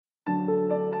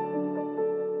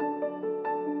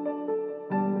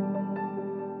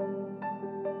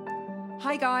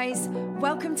Hi guys,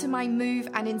 welcome to my Move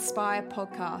and Inspire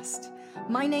podcast.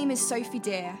 My name is Sophie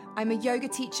Deer. I'm a yoga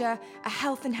teacher, a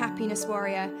health and happiness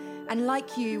warrior, and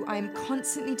like you, I am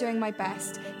constantly doing my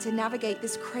best to navigate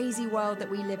this crazy world that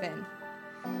we live in.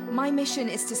 My mission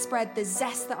is to spread the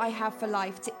zest that I have for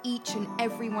life to each and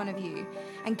every one of you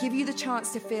and give you the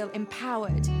chance to feel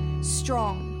empowered,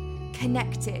 strong,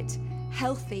 connected,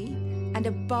 healthy, and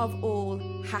above all,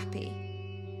 happy.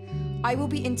 I will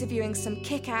be interviewing some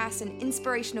kick-ass and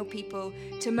inspirational people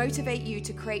to motivate you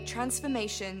to create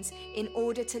transformations in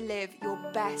order to live your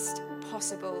best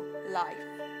possible life.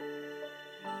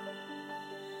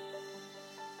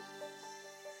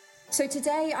 So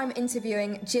today I'm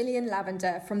interviewing Gillian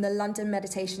Lavender from the London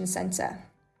Meditation Centre.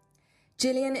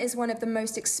 Gillian is one of the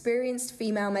most experienced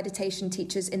female meditation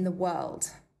teachers in the world.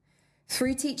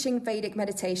 Through teaching Vedic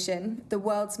meditation, the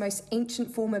world's most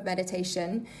ancient form of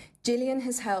meditation, Gillian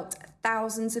has helped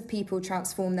thousands of people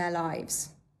transform their lives.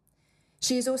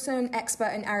 She is also an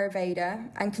expert in Ayurveda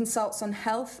and consults on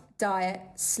health, diet,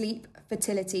 sleep,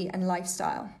 fertility, and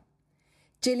lifestyle.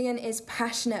 Gillian is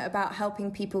passionate about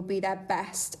helping people be their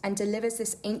best and delivers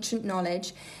this ancient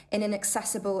knowledge in an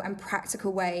accessible and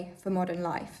practical way for modern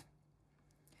life.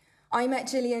 I met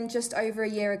Gillian just over a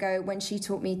year ago when she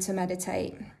taught me to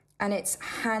meditate, and it's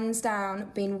hands down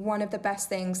been one of the best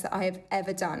things that I have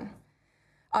ever done.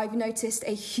 I've noticed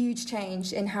a huge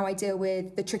change in how I deal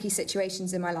with the tricky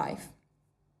situations in my life.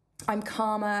 I'm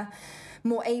calmer,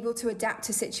 more able to adapt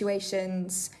to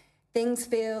situations. Things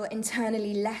feel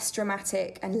internally less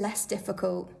dramatic and less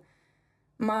difficult.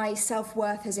 My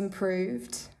self-worth has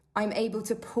improved. I'm able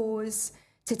to pause,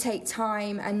 to take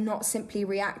time and not simply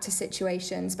react to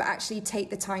situations, but actually take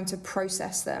the time to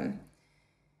process them.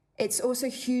 It's also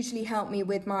hugely helped me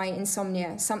with my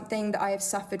insomnia, something that I have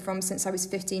suffered from since I was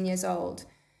 15 years old.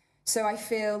 So I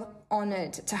feel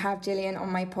honoured to have Gillian on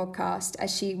my podcast,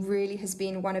 as she really has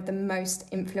been one of the most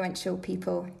influential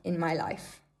people in my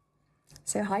life.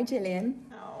 So hi, Gillian.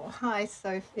 Oh, hi,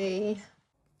 Sophie.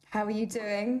 How are you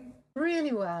doing?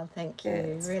 Really well, thank you.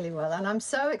 Good. Really well. And I'm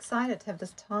so excited to have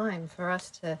this time for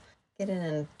us to get in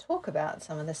and talk about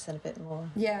some of this in a bit more.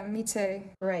 Yeah, me too.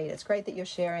 Great. It's great that you're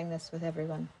sharing this with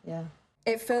everyone. Yeah.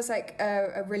 It feels like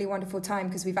a really wonderful time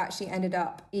because we've actually ended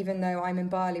up, even though I'm in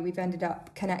Bali, we've ended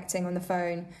up connecting on the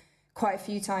phone quite a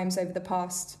few times over the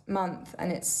past month.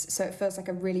 And it feels like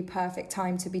a really perfect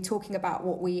time to be talking about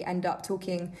what we end up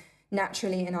talking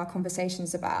naturally in our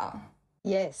conversations about.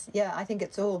 Yes. Yeah, I think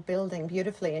it's all building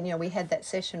beautifully. And, we had that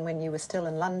session when you were still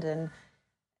in London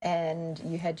and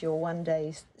you had your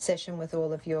one-day session with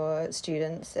all of your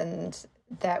students, and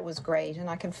that was great. And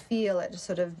I can feel it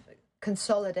sort of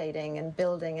consolidating and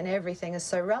building, and everything is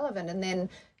so relevant. And then,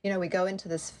 we go into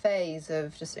this phase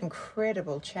of just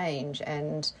incredible change,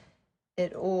 and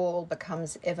it all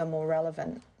becomes ever more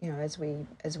relevant, as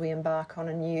we embark on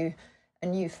a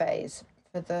new phase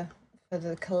for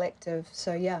the collective.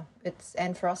 So yeah,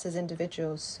 and for us as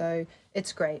individuals. So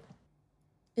it's great.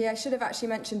 Yeah, I should have actually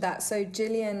mentioned that. So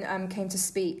Gillian came to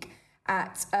speak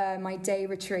at my day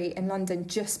retreat in London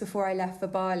just before I left for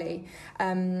Bali.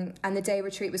 And the day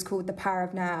retreat was called The Power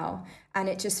of Now. And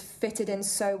it just fitted in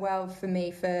so well for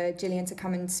me for Gillian to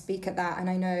come and speak at that. And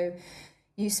I know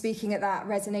you speaking at that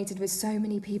resonated with so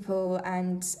many people.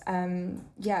 And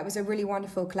it was a really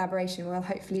wonderful collaboration. We'll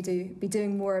hopefully be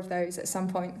doing more of those at some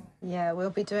point. Yeah, we'll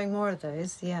be doing more of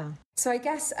those, yeah. So I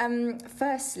guess,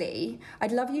 firstly,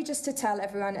 I'd love you just to tell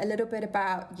everyone a little bit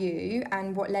about you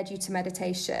and what led you to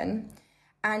meditation.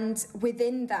 And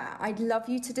within that, I'd love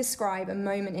you to describe a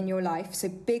moment in your life, so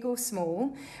big or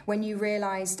small, when you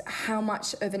realised how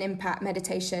much of an impact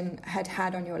meditation had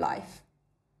had on your life.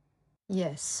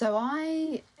 Yes, so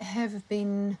I have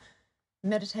been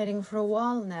meditating for a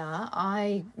while now.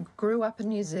 I grew up in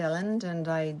New Zealand and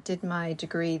I did my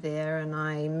degree there, and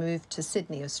I moved to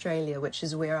Sydney, Australia, which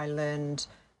is where I learned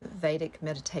Vedic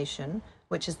meditation,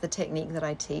 which is the technique that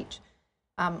I teach.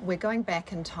 We're going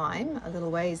back in time a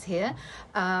little ways here.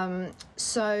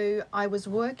 So I was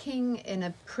working in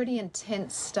a pretty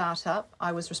intense startup.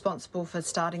 I was responsible for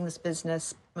starting this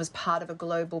business, was part of a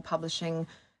global publishing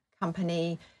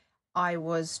company. I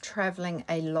was traveling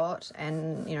a lot,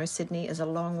 and, Sydney is a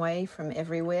long way from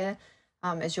everywhere,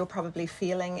 as you're probably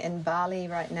feeling in Bali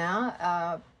right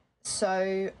now.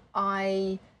 So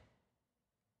I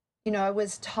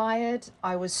was tired,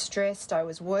 I was stressed, I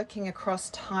was working across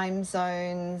time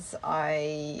zones,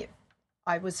 I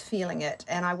was feeling it,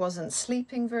 and I wasn't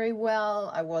sleeping very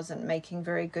well, I wasn't making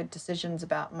very good decisions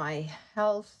about my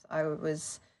health,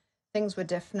 things were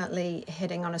definitely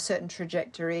heading on a certain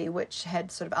trajectory which had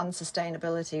sort of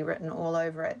unsustainability written all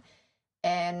over it.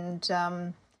 And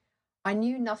I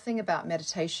knew nothing about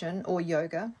meditation or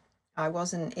yoga. I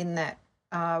wasn't in that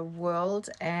world,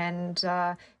 and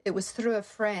it was through a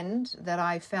friend that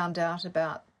I found out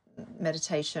about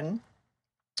meditation.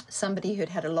 Somebody who'd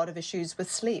had a lot of issues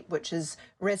with sleep, which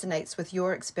resonates with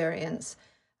your experience.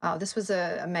 This was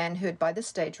a man who had by this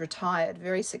stage retired,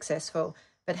 very successful,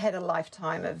 but had a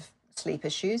lifetime of sleep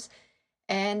issues.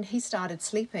 And he started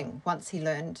sleeping once he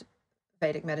learned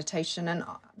Vedic meditation. And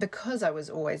because I was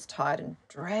always tired and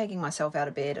dragging myself out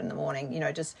of bed in the morning,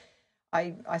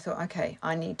 I thought, okay,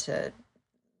 I need to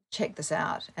check this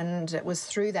out. And it was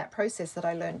through that process that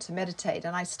I learned to meditate.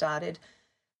 And I started.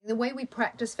 The way we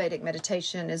practice Vedic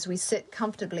meditation is we sit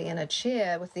comfortably in a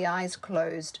chair with the eyes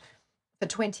closed for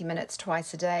 20 minutes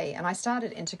twice a day. And I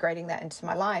started integrating that into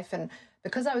my life. And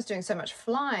because I was doing so much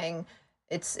flying,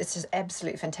 it's just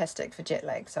absolutely fantastic for jet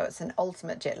lag. So it's an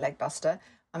ultimate jet lag buster.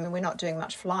 I mean, we're not doing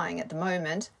much flying at the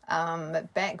moment.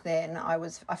 But back then I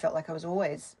felt like I was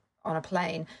always on a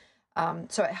plane.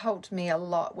 So it helped me a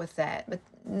lot with that. But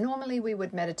normally we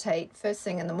would meditate first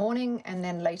thing in the morning, and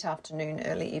then late afternoon,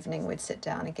 early evening, we'd sit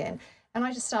down again. And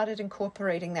I just started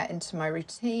incorporating that into my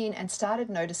routine and started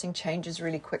noticing changes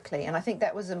really quickly. And I think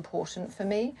that was important for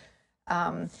me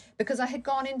because I had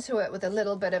gone into it with a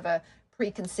little bit of a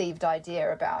preconceived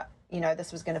idea about,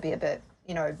 this was going to be a bit,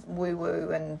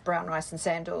 woo-woo and brown rice and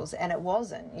sandals, and it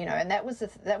wasn't, and that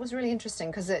was really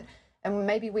interesting because and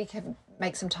maybe we can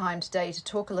make some time today to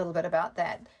talk a little bit about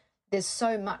that. There's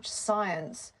so much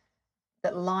science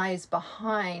that lies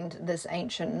behind this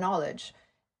ancient knowledge,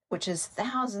 which is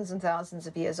thousands and thousands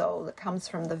of years old. It comes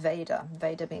from the Veda.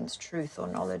 Veda means truth or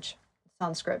knowledge,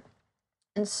 Sanskrit.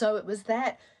 And so it was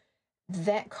that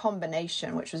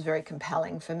combination which was very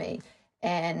compelling for me.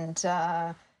 And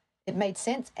it made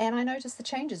sense. And I noticed the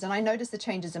changes. And I noticed the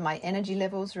changes in my energy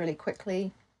levels really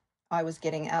quickly. I was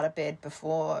getting out of bed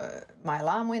before my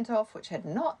alarm went off, which had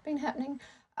not been happening.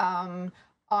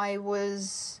 I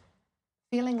was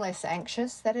feeling less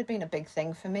anxious. That had been a big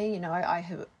thing for me.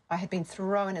 I had been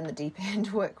thrown in the deep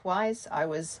end work-wise. I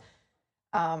was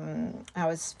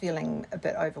feeling a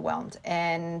bit overwhelmed,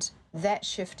 and that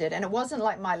shifted. And it wasn't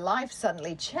like my life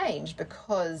suddenly changed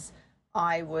because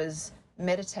I was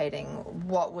meditating.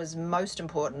 What was most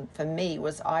important for me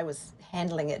was I was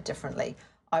handling it differently.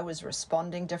 I was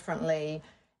responding differently,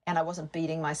 and I wasn't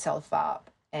beating myself up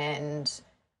and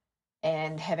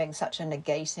having such a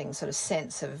negating sort of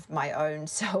sense of my own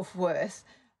self-worth.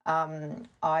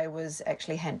 I was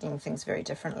actually handling things very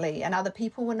differently, and other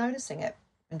people were noticing it,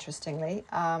 interestingly,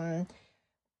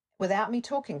 without me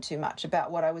talking too much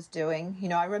about what I was doing.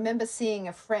 I remember seeing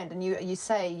a friend, and you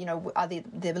say, are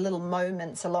there little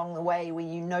moments along the way where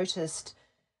you noticed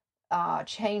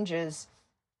changes?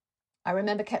 I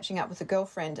remember catching up with a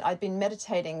girlfriend. I'd been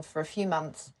meditating for a few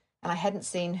months and I hadn't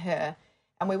seen her.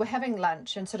 And we were having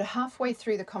lunch, and sort of halfway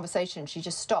through the conversation, she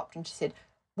just stopped and she said,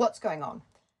 "What's going on?"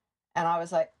 And I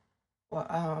was like, well,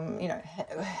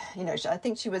 I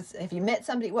think she was, "Have you met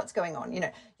somebody? What's going on?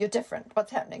 You're different.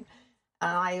 What's happening?"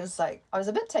 And I was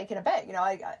a bit taken aback,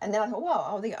 and then I thought,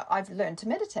 wow, I've learned to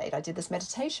meditate. I did this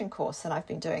meditation course and I've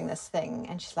been doing this thing.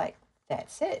 And she's like,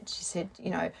 "That's it." She said,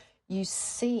 "You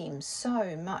seem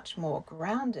so much more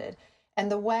grounded."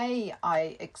 And the way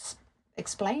I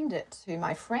explained it to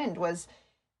my friend was,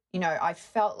 I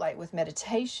felt like with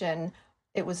meditation,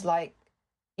 it was like,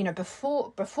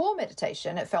 before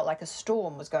meditation, it felt like a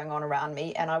storm was going on around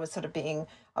me, and I was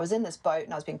in this boat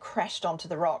and I was being crashed onto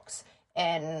the rocks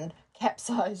and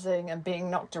capsizing and being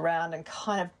knocked around and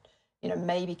kind of,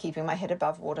 maybe keeping my head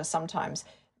above water sometimes.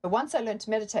 But once I learned to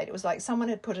meditate, it was like someone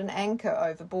had put an anchor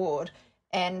overboard,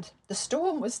 and the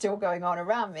storm was still going on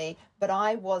around me, but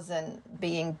I wasn't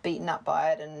being beaten up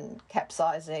by it and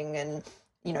capsizing and,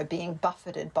 being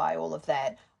buffeted by all of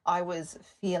that. I was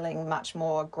feeling much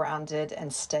more grounded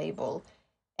and stable.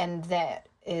 And that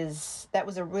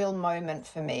was a real moment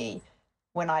for me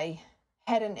when I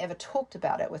hadn't ever talked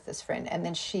about it with this friend. And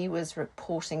then she was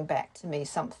reporting back to me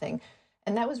something.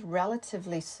 And that was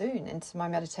relatively soon into my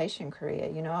meditation career.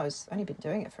 I was only been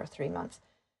doing it for 3 months.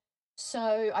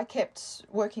 So I kept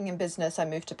working in business. I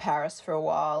moved to Paris for a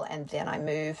while, and then I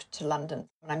moved to London.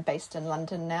 I'm based in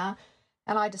London now.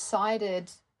 And I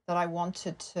decided that I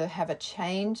wanted to have a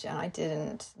change, and I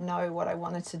didn't know what I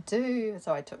wanted to do.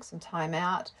 So I took some time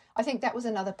out. I think that was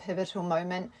another pivotal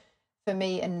moment for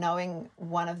me in knowing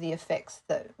one of the effects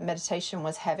that meditation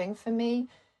was having for me,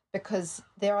 because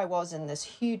there I was in this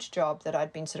huge job that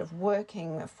I'd been sort of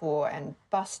working for and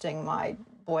busting my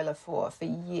boiler for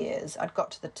years. I'd got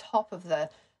to the top of the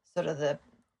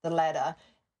ladder,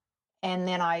 and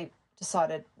then I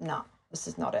decided, no, this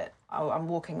is not it. I'm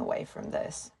walking away from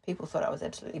this. People thought I was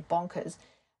absolutely bonkers.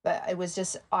 But it was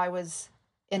just, I was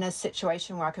in a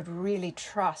situation where I could really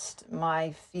trust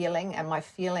my feeling, and my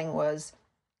feeling was,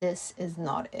 this is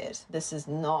not it. This is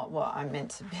not what I'm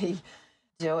meant to be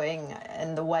doing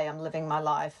and the way I'm living my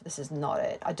life. This is not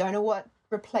it. I don't know what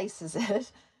replaces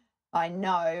it. I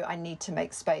know I need to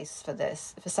make space for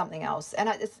this, for something else. And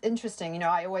it's interesting,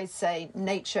 I always say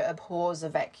nature abhors a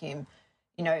vacuum.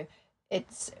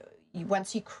 It's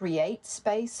once you create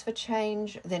space for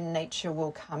change, then nature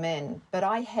will come in. But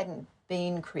I hadn't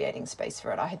been creating space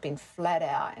for it. I had been flat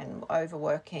out and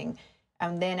overworking.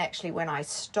 And then actually when I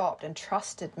stopped and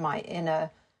trusted my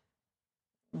inner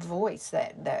voice,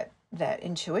 that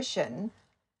intuition,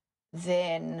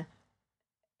 then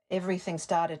everything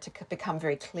started to become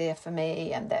very clear for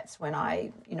me. And that's when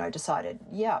I, decided,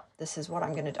 this is what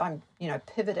I'm going to do. I'm,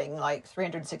 pivoting like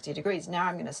 360 degrees. Now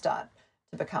I'm going to start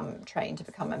to become trained to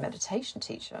become a meditation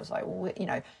teacher. I was like,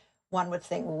 one would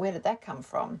think, well, where did that come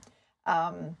from?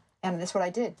 And that's what I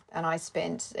did. And I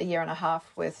spent a year and a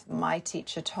half with my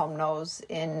teacher, Tom Knowles,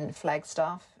 in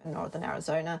Flagstaff in northern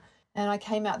Arizona. And I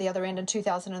came out the other end in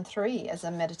 2003 as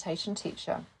a meditation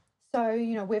teacher. So,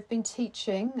 we've been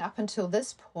teaching up until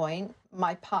this point,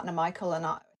 my partner Michael and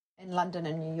I, in London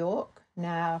and New York.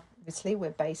 Now, obviously,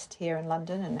 we're based here in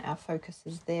London and our focus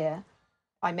is there.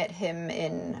 I met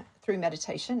him through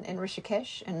meditation in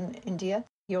Rishikesh in India.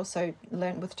 He also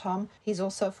learned with Tom. He's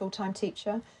also a full-time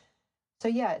teacher. So,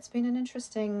 it's been an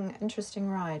interesting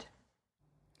ride.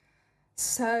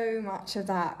 So much of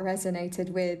that resonated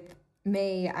with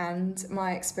me and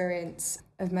my experience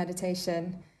of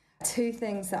meditation. Two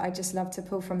things that I just love to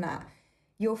pull from that.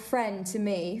 Your friend, to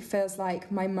me, feels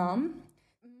like my mum.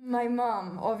 My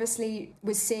mum obviously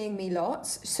was seeing me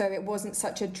lots, so it wasn't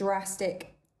such a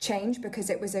drastic change because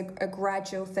it was a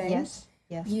gradual thing. Yes.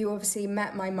 Yes. You obviously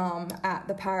met my mum at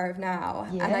the Power of Now.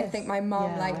 Yes. And I think my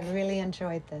mum, I really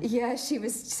enjoyed this. Yeah, she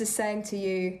was just saying to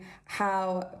you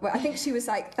I think she was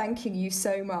like thanking you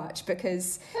so much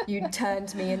because you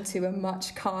turned me into a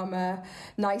much calmer,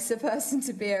 nicer person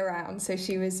to be around. So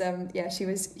she was, she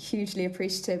was hugely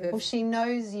appreciative of. Well, she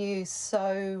knows you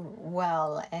so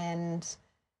well, and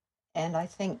I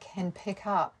think can pick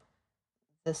up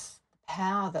this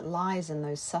power that lies in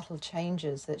those subtle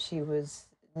changes that she was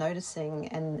noticing,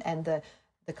 and the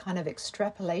kind of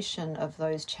extrapolation of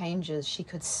those changes. She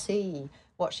could see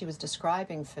what she was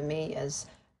describing for me as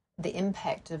the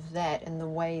impact of that in the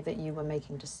way that you were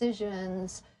making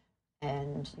decisions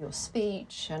and your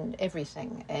speech and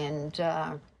everything. And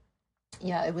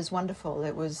it was wonderful.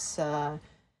 It was to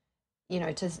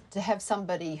have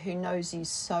somebody who knows you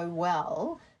so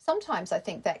well. Sometimes I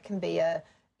think that can be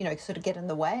sort of get in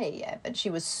the way, but she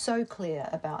was so clear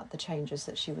about the changes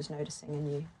that she was noticing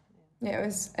in you. Yeah,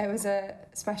 it was a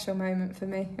special moment for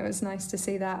me. It was nice to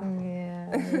see that. Yeah,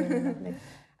 really lovely.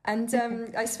 And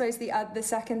I suppose the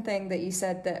second thing that you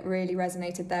said that really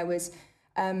resonated there was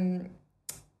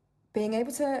being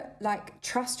able to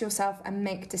trust yourself and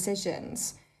make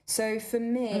decisions. So for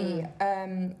me,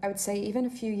 I would say even a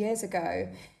few years ago,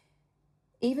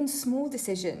 even small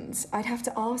decisions, I'd have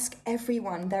to ask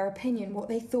everyone their opinion, what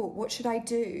they thought, what should I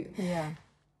do? Yeah.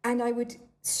 And I would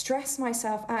stress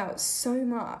myself out so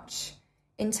much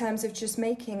in terms of just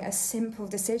making a simple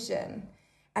decision.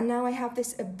 And now I have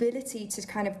this ability to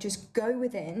kind of just go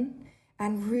within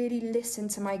and really listen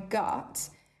to my gut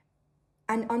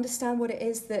and understand what it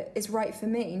is that is right for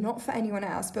me, not for anyone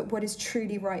else, but what is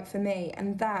truly right for me.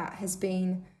 And that has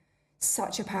been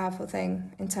such a powerful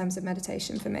thing in terms of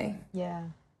meditation for me. Yeah.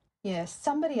 Yeah.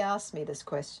 Somebody asked me this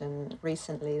question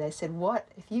recently. They said,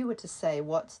 if you were to say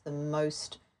what's the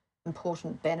most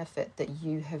important benefit that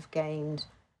you have gained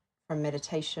from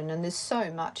meditation? And there's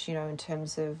so much, in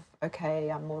terms of,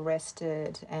 okay, I'm more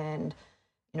rested and,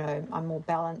 I'm more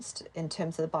balanced in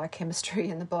terms of the biochemistry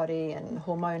in the body and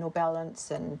hormonal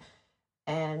balance and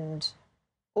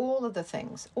all of the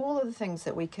things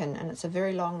that we can, and it's a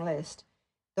very long list.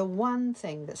 The one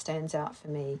thing that stands out for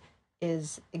me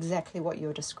is exactly what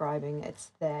you're describing.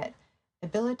 It's that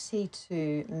ability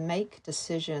to make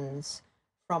decisions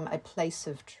from a place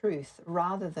of truth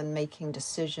rather than making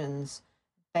decisions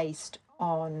based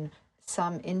on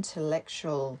some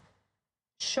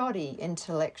shoddy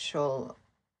intellectual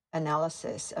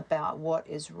analysis about what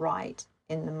is right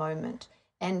in the moment.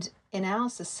 And in our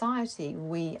society,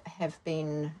 we have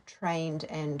been trained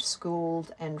and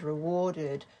schooled and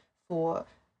rewarded for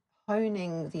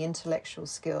honing the intellectual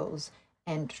skills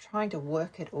and trying to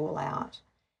work it all out,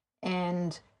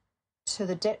 and to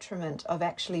the detriment of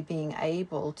actually being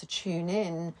able to tune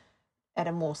in at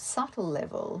a more subtle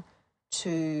level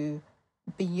to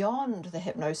beyond the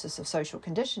hypnosis of social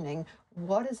conditioning,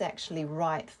 what is actually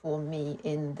right for me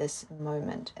in this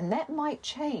moment. And that might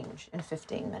change in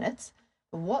 15 minutes,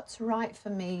 but what's right for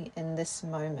me in this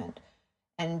moment?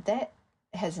 And that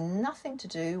has nothing to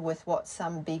do with what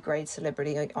some B-grade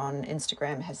celebrity on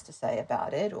Instagram has to say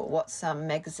about it, or what some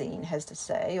magazine has to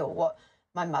say, or what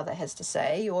my mother has to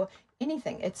say, or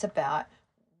anything. It's about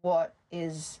what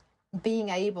is being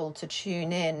able to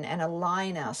tune in and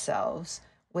align ourselves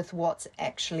with what's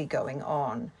actually going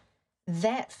on.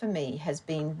 That for me has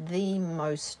been the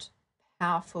most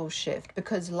powerful shift,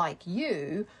 because like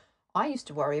you, I used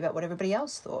to worry about what everybody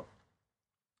else thought.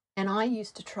 And I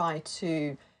used to try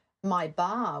to, my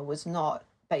bar was not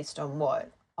based on what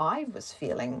I was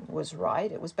feeling was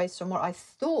right. It was based on what I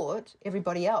thought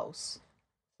everybody else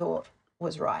thought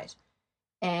was right.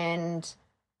 And,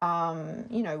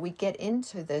 we get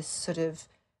into this sort of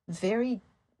very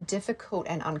difficult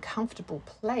and uncomfortable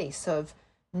place of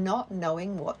not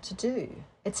knowing what to do.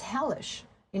 It's hellish.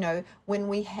 When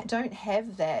we don't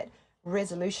have that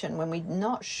resolution, when we're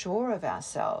not sure of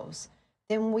ourselves,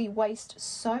 then we waste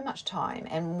so much time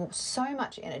and so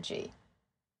much energy.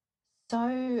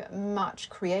 So much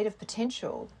creative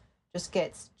potential just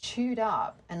gets chewed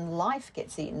up and life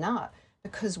gets eaten up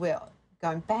because we're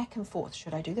going back and forth.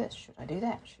 Should I do this? Should I do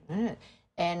that?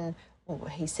 And well,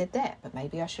 he said that, but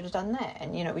maybe I should have done that.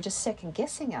 And, we're just second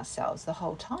guessing ourselves the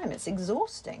whole time. It's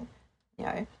exhausting,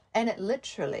 and it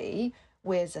literally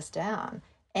wears us down.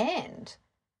 And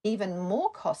even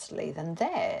more costly than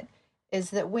that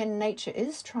is that when nature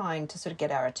is trying to sort of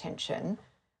get our attention,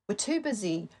 we're too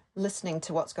busy listening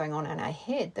to what's going on in our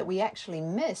head that we actually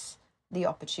miss the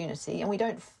opportunity, and we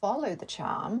don't follow the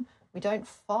charm, we don't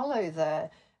follow the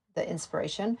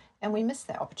inspiration, and we miss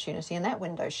that opportunity, and that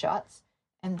window shuts.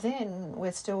 And then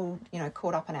we're still,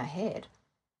 caught up in our head.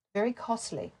 Very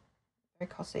costly, very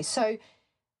costly. So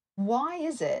why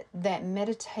is it that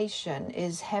meditation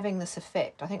is having this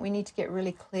effect? I think we need to get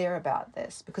really clear about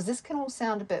this, because this can all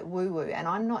sound a bit woo-woo, and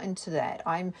I'm not into that.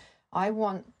 I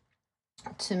want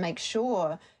to make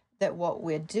sure that what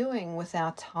we're doing with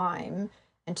our time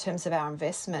in terms of our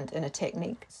investment in a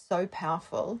technique so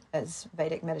powerful as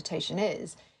Vedic meditation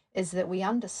is that we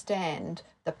understand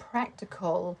the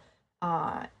practical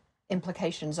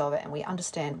implications of it, and we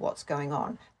understand what's going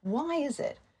on. Why is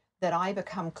it that I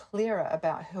become clearer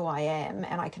about who I am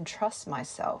and I can trust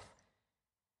myself?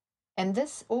 And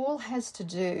this all has to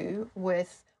do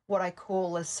with what I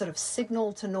call a sort of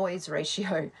signal to noise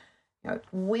ratio.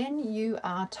 When you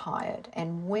are tired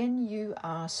and when you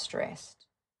are stressed,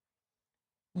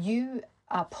 you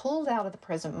are pulled out of the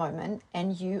present moment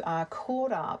and you are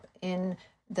caught up in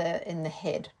the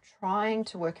head, trying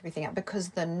to work everything out, because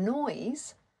the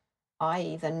noise,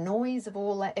 i.e. the noise of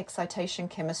all that excitation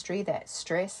chemistry, that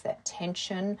stress, that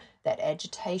tension, that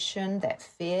agitation, that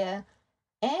fear,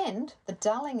 and the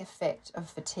dulling effect of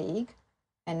fatigue,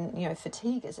 and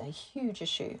fatigue is a huge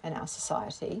issue in our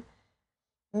society,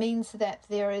 means that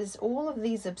there is all of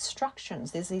these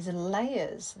obstructions, there's these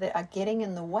layers that are getting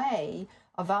in the way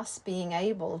of us being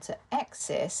able to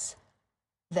access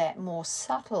that more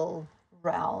subtle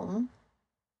realm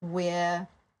where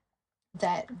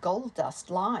that gold dust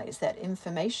lies, that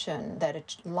information,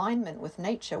 that alignment with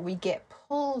nature. We get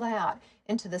pulled out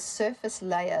into the surface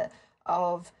layer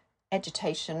of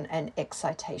agitation and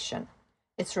excitation.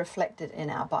 It's reflected in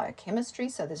our biochemistry,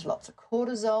 so there's lots of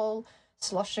cortisol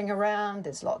sloshing around,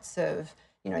 there's lots of,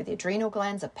 the adrenal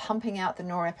glands are pumping out the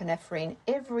norepinephrine.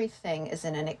 Everything is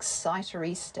in an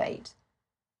excitatory state.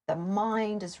 The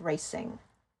mind is racing.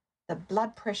 The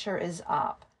blood pressure is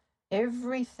up.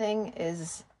 Everything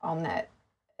is on that,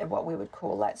 what we would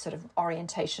call that sort of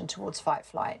orientation towards fight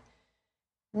flight.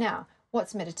 Now,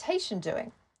 what's meditation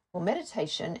doing? Well,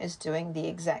 meditation is doing the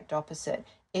exact opposite.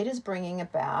 It is bringing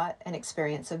about an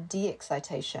experience of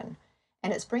de-excitation.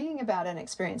 And it's bringing about an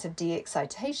experience of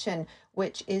de-excitation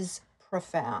which is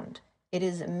profound. It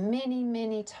is many,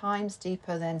 many times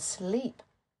deeper than sleep.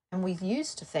 And we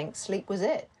used to think sleep was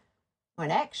it,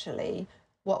 when actually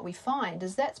what we find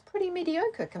is that's pretty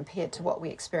mediocre compared to what we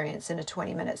experience in a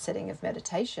 20-minute sitting of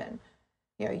meditation.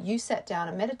 You sat down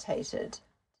and meditated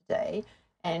today,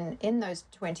 and in those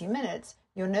 20 minutes,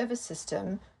 your nervous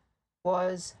system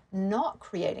was not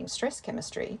creating stress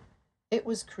chemistry. It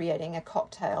was creating a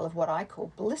cocktail of what I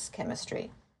call bliss chemistry.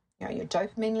 Your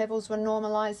dopamine levels were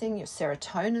normalizing, your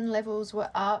serotonin levels were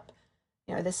up.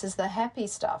 This is the happy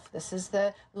stuff. This is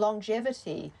the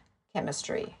longevity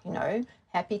chemistry,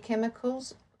 happy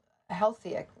chemicals,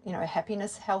 healthier,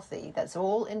 happiness, healthy. That's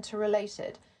all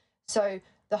interrelated. So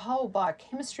the whole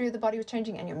biochemistry of the body was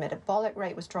changing and your metabolic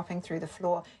rate was dropping through the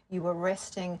floor. You were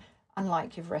resting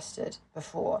unlike you've rested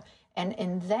before. And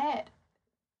in that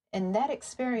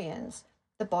experience,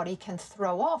 the body can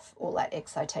throw off all that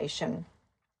excitation,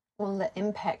 all the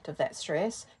impact of that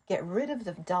stress, get rid of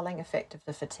the dulling effect of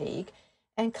the fatigue,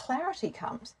 and clarity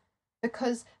comes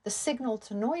because the signal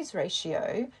to noise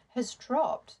ratio has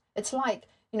dropped. It's like,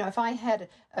 if I had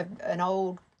an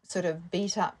old sort of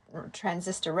beat up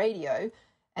transistor radio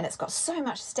and it's got so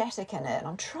much static in it and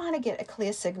I'm trying to get a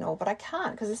clear signal, but I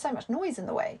can't because there's so much noise in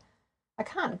the way. I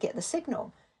can't get the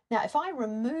signal. Now, if I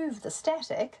remove the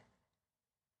static,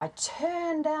 I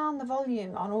turn down the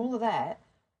volume on all of that,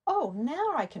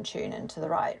 now I can tune into the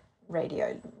right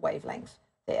radio wavelength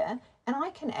there, and I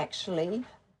can actually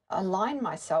align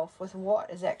myself with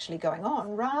what is actually going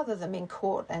on rather than being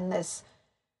caught in this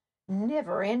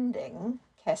never-ending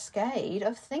cascade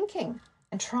of thinking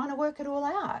and trying to work it all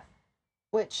out,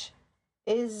 which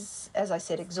is, as I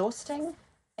said, exhausting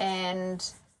and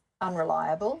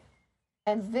unreliable,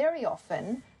 and very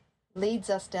often leads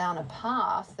us down a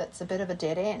path that's a bit of a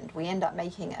dead end. We end up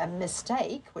making a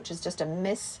mistake, which is just a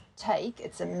mistake.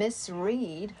 It's a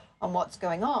misread on what's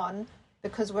going on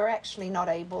because we're actually not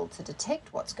able to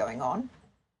detect what's going on.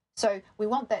 So we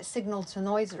want that signal to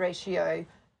noise ratio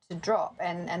to drop,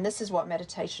 and this is what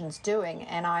meditation's doing.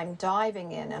 And I'm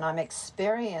diving in and I'm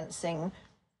experiencing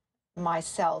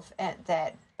myself at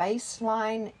that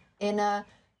baseline inner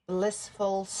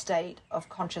blissful state of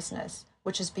consciousness,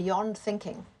 which is beyond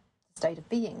thinking, state of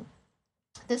being.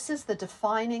 This is the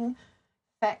defining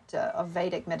factor of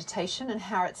Vedic meditation and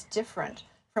how it's different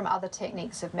from other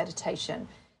techniques of meditation.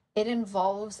 It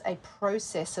involves a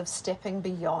process of stepping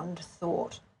beyond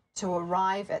thought to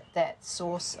arrive at that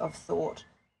source of thought,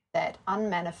 that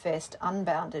unmanifest,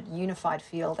 unbounded, unified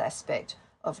field aspect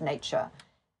of nature.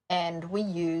 And we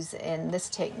use in this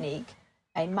technique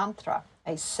a mantra,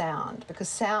 a sound, because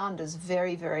sound is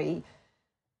very, very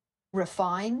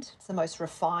refined. It's the most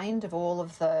refined of all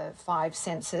of the five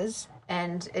senses,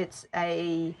 and it's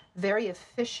a very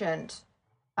efficient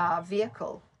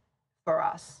vehicle for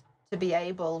us to be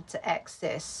able to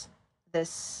access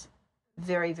this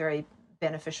very, very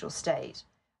beneficial state,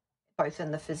 both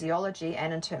in the physiology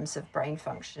and in terms of brain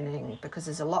functioning, because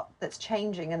there's a lot that's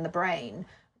changing in the brain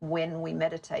when we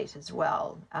meditate as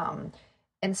well.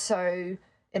 And so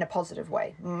in a positive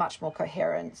way, much more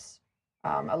coherence,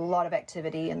 a lot of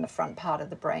activity in the front part of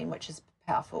the brain, which is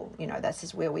powerful. This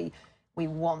is where we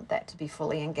want that to be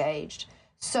fully engaged.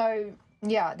 So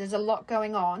yeah, there's a lot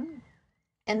going on.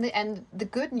 And the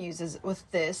good news is with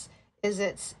this is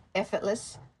it's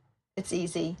effortless, it's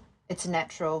easy, it's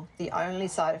natural. The only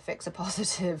side effects are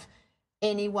positive.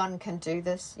 Anyone can do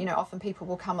this. Often people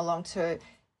will come along to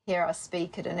hear us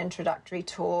speak at an introductory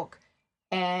talk,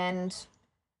 and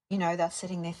they're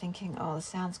sitting there thinking, oh, this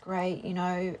sounds great.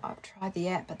 I've tried the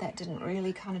app, but that didn't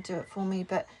really kind of do it for me.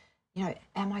 But,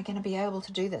 am I going to be able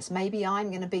to do this? Maybe I'm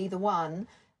going to be the one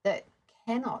that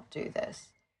cannot do this.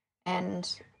 And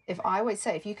I always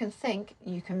say, if you can think,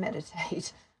 you can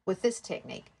meditate with this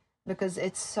technique, because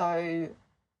it's so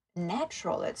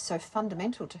natural. It's so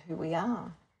fundamental to who we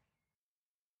are.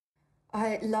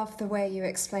 I love the way you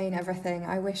explain everything.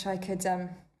 I wish I could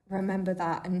remember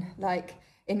that and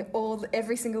in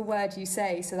every single word you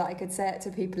say, so that I could say it to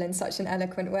people in such an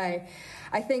eloquent way.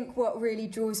 I think what really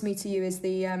draws me to you is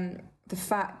the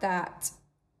fact that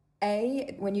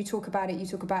when you talk about it, you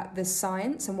talk about the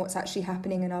science and what's actually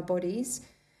happening in our bodies,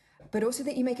 but also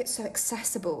that you make it so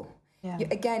accessible. Yeah.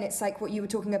 Again, it's like what you were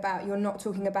talking about. You're not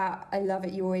talking about, I love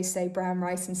it, you always say brown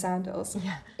rice and sandals.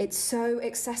 Yeah. It's so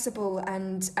accessible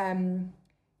and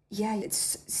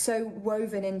it's so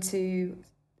woven into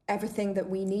everything that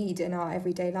we need in our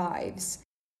everyday lives.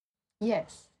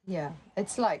 Yes, yeah.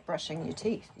 It's like brushing your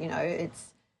teeth,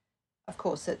 it's, of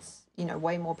course, it's,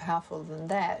 way more powerful than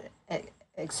that,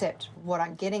 except what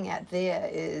I'm getting at there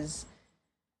is,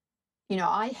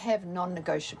 I have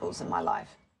non-negotiables in my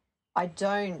life. I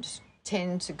don't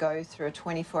tend to go through a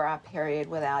 24-hour period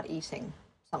without eating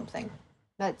something.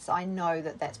 I know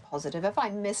that that's positive. If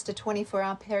I missed a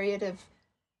 24-hour period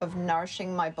of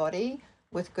nourishing my body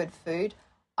with good food,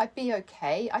 I'd be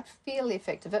okay. I'd feel the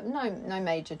effect of it. No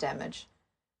major damage.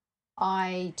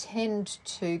 I tend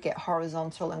to get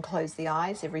horizontal and close the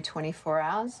eyes every 24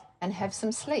 hours and have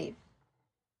some sleep.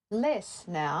 Less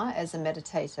now as a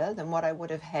meditator than what I would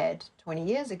have had 20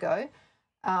 years ago.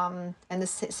 And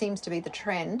this seems to be the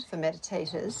trend for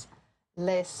meditators,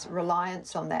 less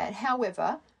reliance on that.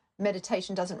 However,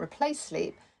 meditation doesn't replace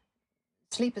sleep.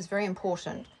 Sleep is very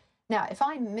important. Now, if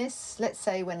I miss, let's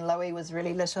say when Loie was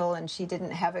really little and she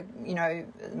didn't have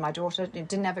my daughter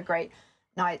didn't have a great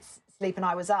night's sleep and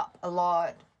I was up a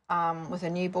lot with a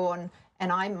newborn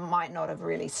and I might not have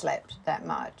really slept that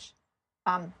much.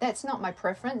 That's not my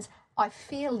preference. I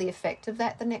feel the effect of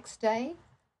that the next day.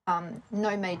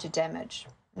 No major damage.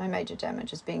 No major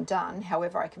damage is being done.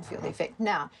 However, I can feel the effect.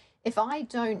 Now, if I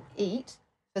don't eat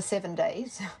for 7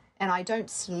 days and I don't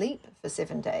sleep for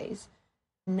 7 days,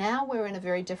 now we're in a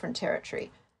very different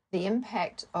territory. The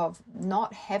impact of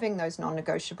not having those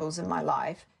non-negotiables in my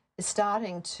life is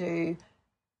starting to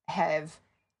have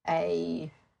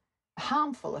a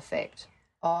harmful effect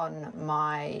on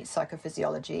my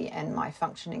psychophysiology and my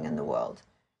functioning in the world.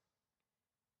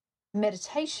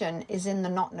 Meditation is in the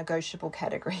not negotiable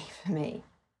category for me.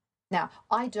 Now,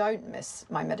 I don't miss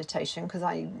my meditation because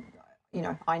I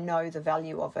know the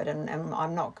value of it, and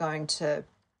I'm not going to,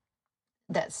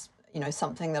 that's,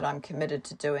 something that I'm committed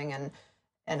to doing, and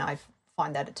I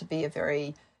find that to be a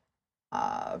very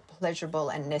pleasurable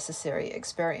and necessary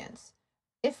experience.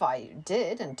 If I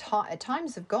did, and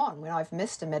times have gone when I've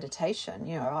missed a meditation,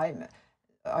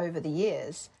 over the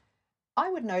years, I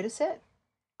would notice it.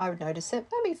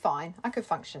 That'd be fine. I could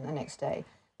function the next day.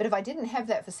 But if I didn't have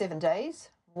that for 7 days,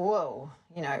 whoa,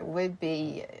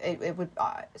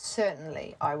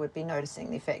 certainly I would be noticing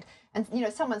the effect. And,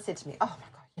 someone said to me, oh my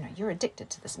God, you're addicted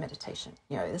to this meditation.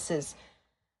 This is,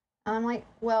 and I'm like,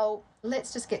 well,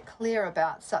 let's just get clear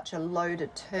about such a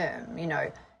loaded term.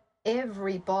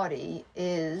 Everybody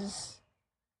is,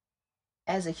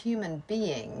 as a human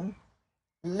being,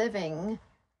 living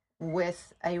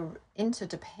with a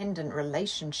interdependent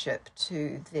relationship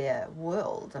to their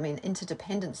world. I mean,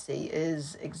 interdependency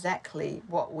is exactly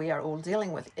what we are all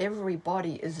dealing with.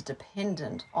 Everybody is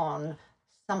dependent on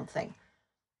something.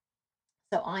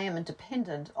 So I am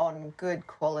dependent on good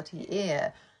quality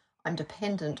air. I'm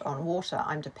dependent on water.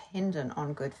 I'm dependent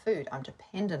on good food. I'm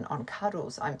dependent on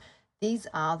cuddles. These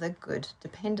are the good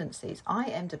dependencies. I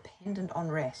am dependent on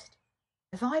rest.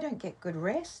 If I don't get good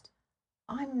rest,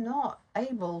 I'm not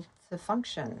able to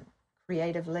function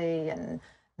creatively and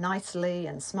nicely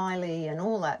and smiley and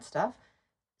all that stuff.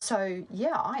 So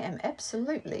yeah, I am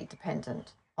absolutely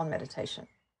dependent on meditation.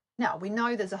 Now, we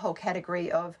know there's a whole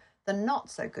category of the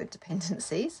not so good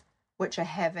dependencies, which are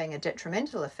having a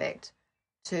detrimental effect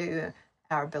to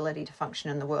our ability to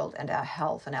function in the world and our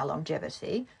health and our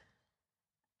longevity.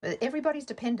 But everybody's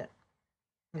dependent,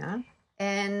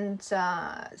 And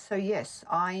so yes,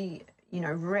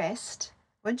 rest.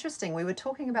 Well, interesting. We were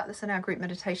talking about this in our group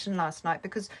meditation last night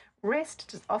because rest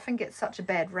just often gets such a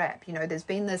bad rap. There's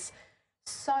been this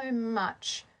so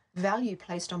much value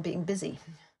placed on being busy,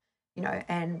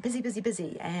 and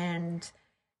busy, and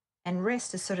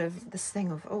rest is sort of this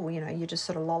thing of, you're just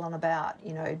sort of lolling about,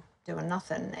 doing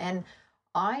nothing. And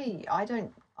I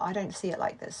don't see it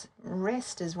like this.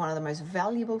 Rest is one of the most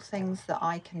valuable things that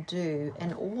I can do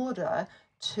in order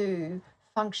to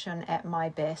function at my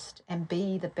best and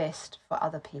be the best for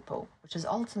other people, which is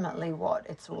ultimately what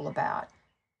it's all about.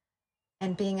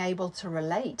 And being able to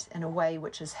relate in a way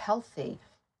which is healthy.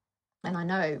 And I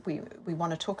know we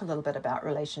want to talk a little bit about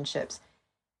relationships.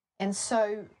 And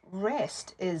so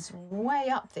rest is way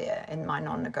up there in my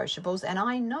non-negotiables. And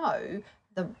I know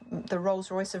the Rolls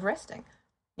Royce of resting.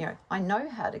 I know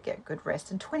how to get good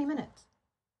rest in 20 minutes.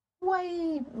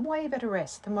 Way, way better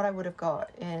rest than what I would have got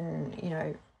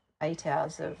in, 8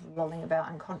 hours of lolling about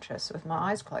unconscious with my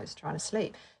eyes closed trying to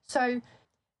sleep. So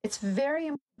it's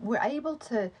we're able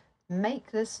to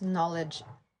make this knowledge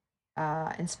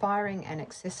inspiring and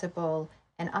accessible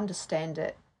and understand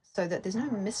it so that there's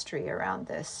no mystery around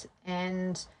this,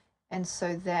 and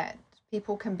so that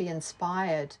people can be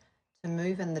inspired to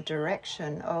move in the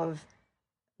direction of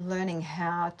learning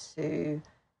how to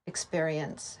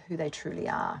experience who they truly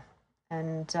are.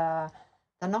 And they're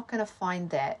not going to find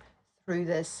that through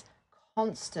this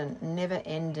constant,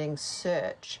 never-ending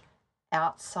search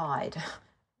outside.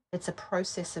 It's a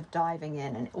process of diving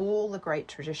in, and all the great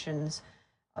traditions,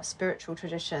 spiritual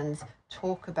traditions,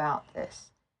 talk about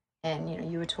this. And,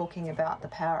 you were talking about the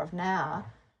power of now.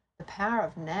 The power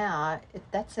of now,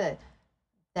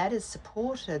 that is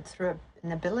supported through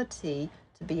an ability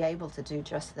to be able to do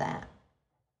just that.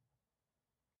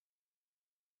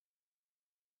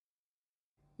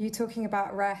 You talking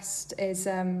about rest is,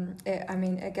 again,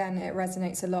 it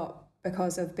resonates a lot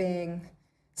because of being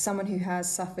someone who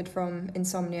has suffered from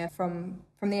insomnia from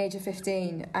the age of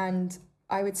 15. And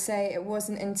I would say it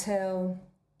wasn't until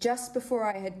just before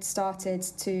I had started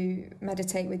to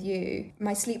meditate with you,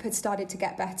 my sleep had started to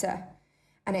get better.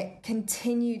 And it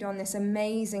continued on this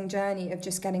amazing journey of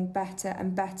just getting better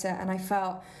and better. And I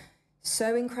felt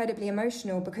so incredibly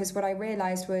emotional because what I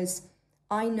realized was,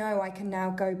 I know I can now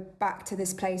go back to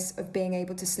this place of being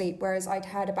able to sleep, whereas I'd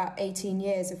had about 18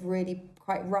 years of really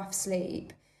quite rough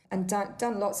sleep. and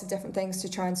done lots of different things to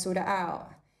try and sort it out.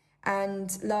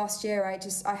 And last year,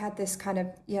 I had this kind of,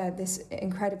 this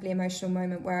incredibly emotional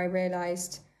moment where I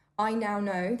realised I now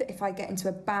know that if I get into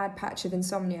a bad patch of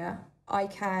insomnia, I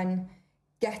can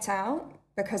get out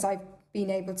because I've been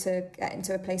able to get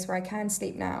into a place where I can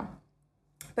sleep now.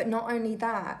 But not only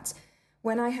that,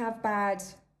 when I have bad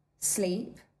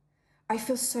sleep, I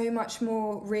feel so much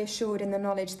more reassured in the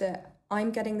knowledge that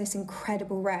I'm getting this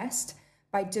incredible rest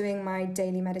by doing my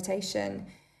daily meditation.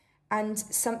 And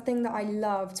something that I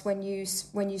loved when you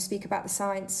speak about the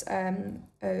science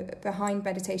behind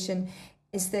meditation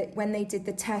is that when they did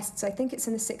the tests, I think it's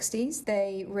in the 60s,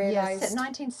 they realised... Yes,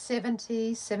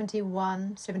 1970,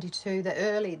 71, 72,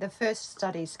 the first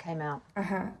studies came out.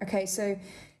 Okay, so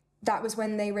that was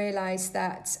when they realised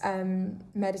that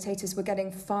meditators were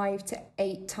getting 5 to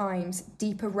 8 times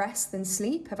deeper rest than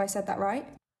sleep. Have I said that right?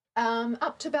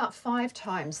 Up to about 5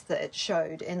 times that it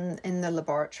showed in the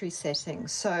laboratory setting.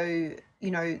 So,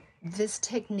 this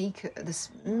technique, this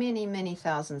many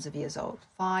thousands of years old,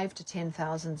 5 to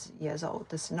 10,000 years old,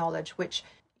 this knowledge, which,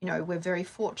 we're very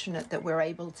fortunate that we're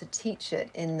able to teach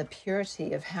it in the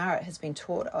purity of how it has been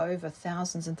taught over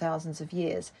thousands and thousands of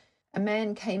years. A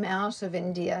man came out of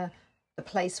India, the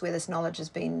place where this knowledge has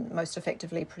been most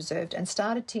effectively preserved, and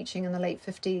started teaching in the late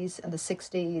 50s and the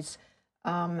 60s.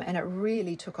 And it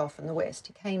really took off in the West.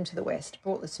 He came to the West,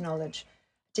 brought this knowledge,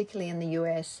 particularly in the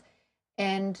US.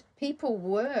 And people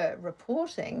were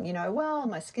reporting, well,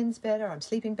 my skin's better, I'm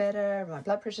sleeping better, my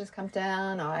blood pressure's come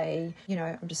down, I'm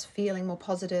just feeling more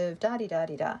positive,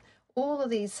 da-di-da-di-da. All of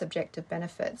these subjective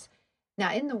benefits.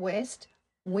 Now, in the West,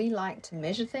 we like to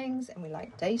measure things and we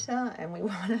like data and we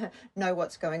want to know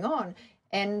what's going on.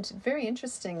 And very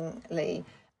interestingly,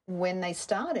 when they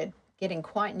started getting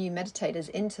quite new meditators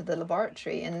into the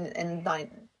laboratory in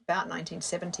about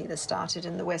 1970, this started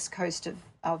in the west coast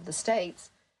of the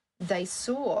States, they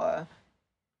saw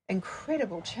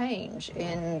incredible change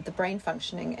in the brain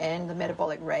functioning and the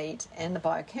metabolic rate and the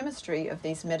biochemistry of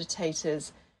these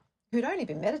meditators who'd only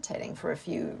been meditating for a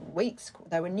few weeks.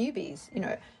 They were newbies,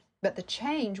 but the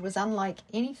change was unlike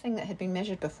anything that had been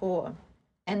measured before.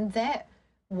 And that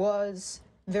was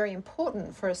very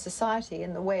important for a society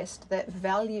in the West that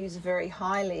values very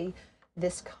highly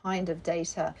this kind of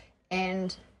data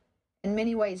and in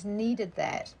many ways needed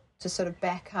that to sort of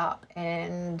back up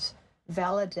and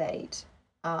validate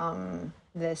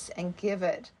this and give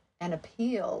it an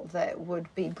appeal that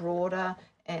would be broader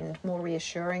and more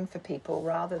reassuring for people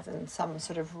rather than some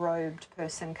sort of robed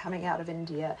person coming out of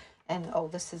India and,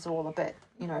 this is all a bit,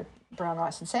 brown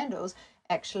rice and sandals.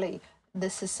 Actually,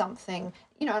 this is something,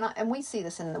 and we see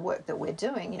this in the work that we're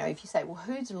doing. If you say, well,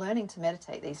 who's learning to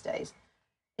meditate these days?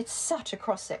 It's such a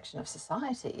cross-section of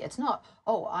society. It's not,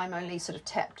 I'm only sort of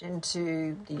tapped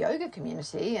into the yoga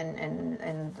community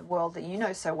and the world that you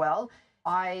know so well.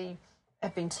 I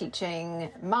have been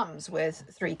teaching mums with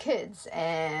 3 kids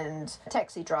and a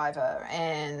taxi driver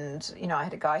and, I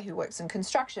had a guy who works in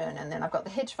construction and then I've got the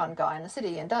hedge fund guy in the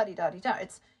city and da-di-da-di-da.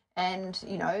 And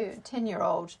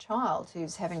 10-year-old child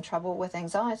who's having trouble with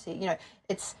anxiety.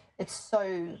 It's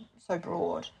so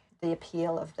broad, the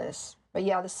appeal of this. But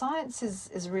yeah, the science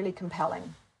is really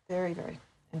compelling. Very, very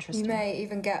interesting. You may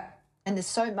even get... And there's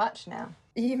so much now.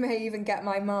 You may even get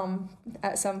my mum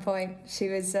at some point. She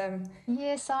was...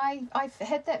 Yes, I've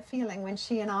had that feeling when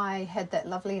she and I had that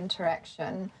lovely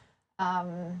interaction.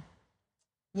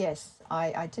 Yes,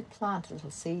 I did plant a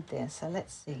little seed there, so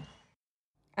let's see.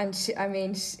 And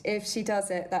if she does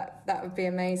it, that would be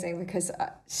amazing because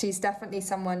she's definitely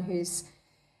someone who's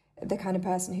the kind of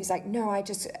person who's like, no, I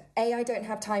don't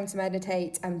have time to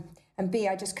meditate, and B,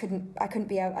 I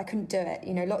couldn't do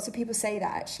it. Lots of people say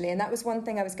that actually, and that was one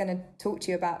thing I was going to talk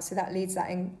to you about. So that leads that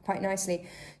in quite nicely.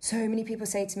 So many people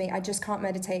say to me, I just can't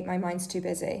meditate. My mind's too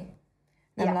busy.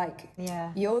 And I'm like,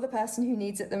 you're the person who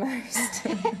needs it the most.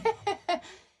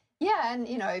 Yeah,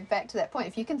 and, back to that point,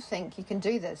 if you can think, you can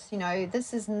do this.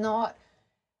 This is not...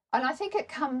 And I think it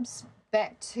comes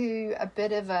back to a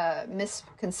bit of a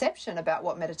misconception about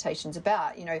what meditation's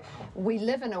about. We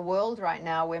live in a world right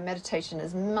now where meditation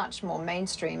is much more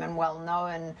mainstream and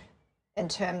well-known in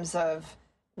terms of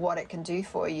what it can do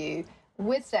for you.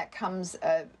 With that comes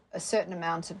a certain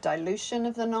amount of dilution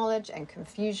of the knowledge and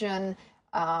confusion.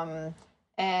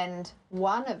 And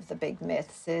one of the big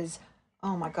myths is,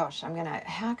 oh my gosh,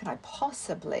 how can I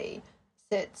possibly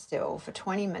sit still for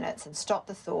 20 minutes and stop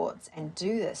the thoughts and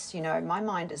do this? My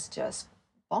mind is just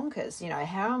bonkers.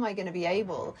 How am I going to be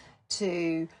able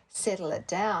to settle it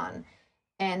down?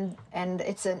 And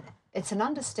it's an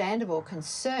understandable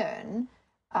concern.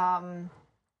 And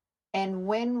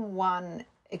when one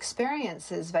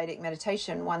experiences Vedic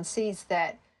meditation, one sees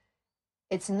that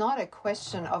it's not a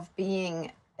question of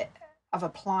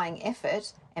applying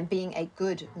effort and being a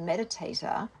good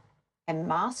meditator and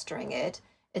mastering it.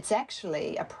 It's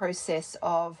actually a process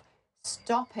of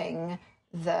stopping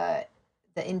the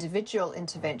individual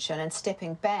intervention and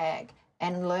stepping back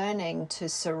and learning to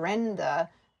surrender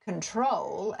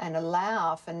control and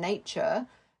allow for nature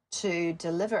to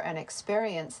deliver an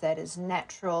experience that is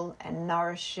natural and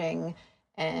nourishing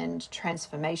and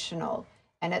transformational.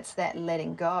 And it's that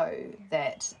letting go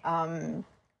that, and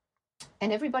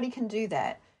everybody can do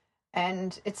that.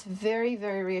 And it's very,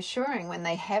 very reassuring when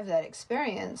they have that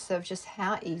experience of just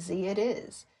how easy it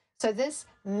is. So this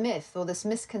myth or this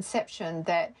misconception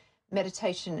that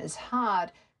meditation is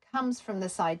hard comes from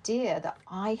this idea that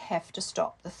I have to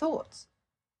stop the thoughts.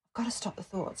 I've got to stop the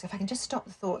thoughts. If I can just stop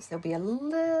the thoughts, there'll be a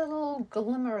little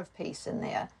glimmer of peace in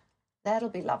there. That'll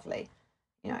be lovely,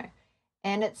 you know.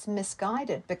 And it's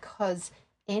misguided, because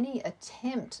any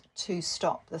attempt to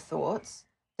stop the thoughts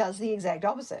does the exact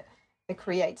opposite. It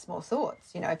creates more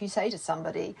thoughts. You know, if you say to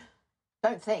somebody,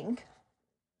 don't think,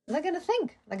 they're going to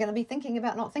think. They're going to be thinking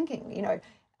about not thinking, you know.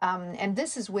 And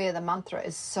this is where the mantra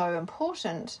is so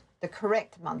important. The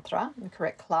correct mantra, the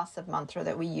correct class of mantra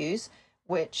that we use,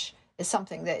 which is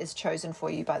something that is chosen for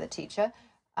you by the teacher,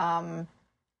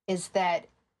 is that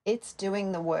it's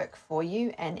doing the work for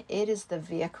you, and it is the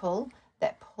vehicle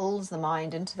that pulls the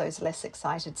mind into those less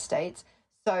excited states.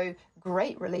 So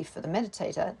great relief for the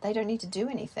meditator. They don't need to do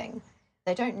anything.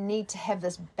 They don't need to have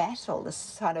this battle, this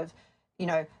sort of, you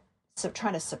know,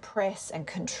 trying to suppress and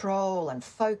control and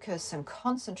focus and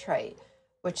concentrate,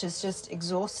 which is just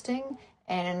exhausting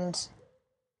and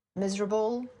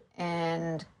miserable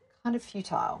and kind of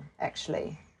futile,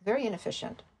 actually. Very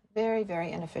inefficient. Very,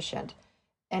 very inefficient.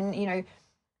 And, you know,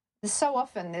 so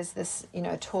often there's this, you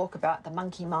know, talk about the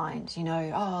monkey mind, you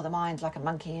know, oh, the mind's like a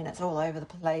monkey and it's all over the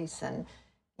place, and,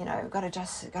 you know, got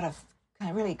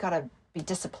to be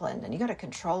disciplined, and you got to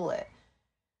control it.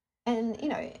 And, you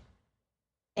know,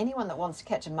 anyone that wants to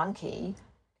catch a monkey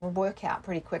can work out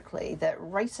pretty quickly that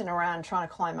racing around trying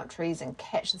to climb up trees and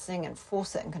catch the thing and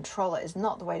force it and control it is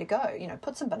not the way to go. You know,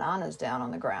 put some bananas down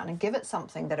on the ground and give it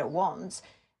something that it wants,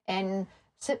 and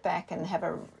sit back and have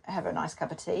a nice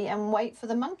cup of tea and wait for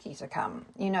the monkey to come.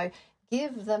 You know,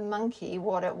 give the monkey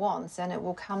what it wants and it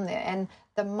will come there. And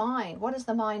the mind, what does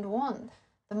the mind want?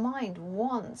 The mind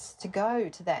wants to go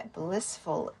to that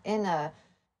blissful, inner,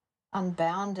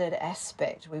 unbounded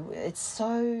aspect. It's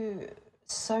so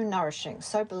nourishing,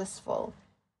 so blissful.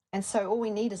 And so all we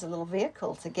need is a little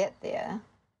vehicle to get there.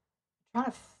 Trying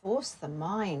to force the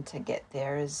mind to get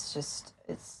there is just,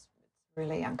 it's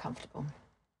really uncomfortable.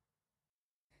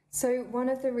 So one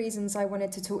of the reasons I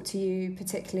wanted to talk to you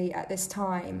particularly at this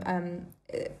time,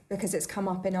 because it's come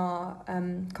up in our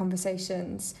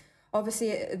conversations,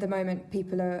 obviously at the moment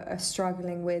people are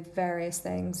struggling with various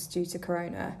things due to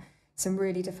Corona, some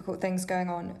really difficult things going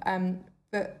on.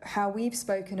 But how we've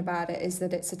spoken about it is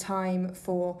that it's a time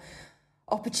for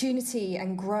opportunity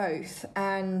and growth.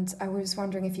 And I was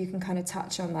wondering if you can kind of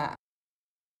touch on that.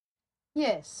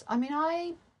 Yes, I mean,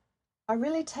 I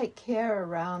really take care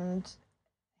around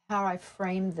how I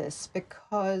frame this,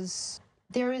 because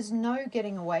there is no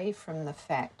getting away from the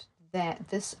fact that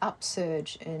this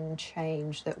upsurge in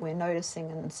change that we're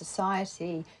noticing in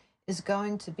society is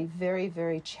going to be very,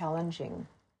 very challenging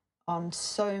on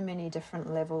so many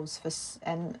different levels for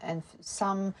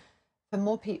some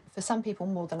people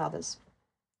more than others.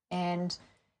 And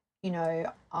you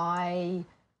know, I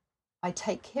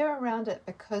take care around it,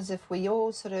 because if we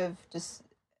all sort of just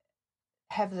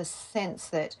have this sense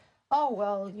that, oh,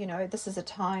 well, you know, this is a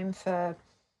time for,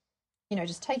 you know,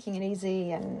 just taking it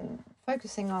easy and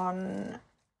focusing on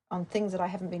things that I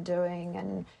haven't been doing,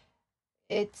 and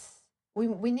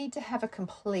we need to have a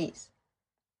complete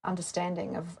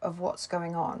understanding of what's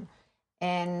going on,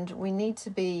 and we need to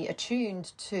be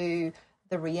attuned to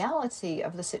the reality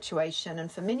of the situation.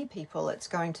 And for many people it's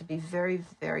going to be very,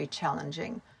 very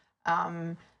challenging.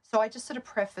 So I just sort of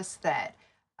preface that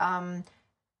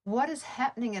what is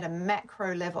happening at a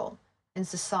macro level in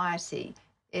society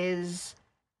is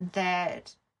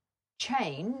that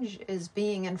change is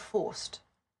being enforced.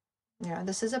 You know,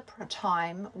 this is a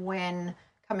time when,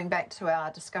 coming back to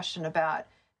our discussion about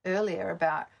earlier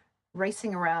about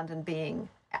racing around and being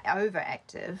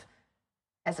overactive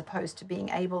as opposed to being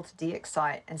able to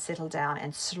de-excite and settle down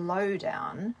and slow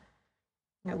down.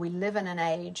 You know, we live in an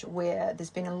age where there's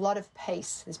been a lot of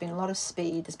pace, there's been a lot of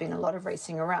speed, there's been a lot of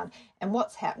racing around. And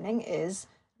what's happening is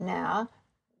now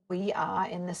we are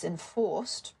in this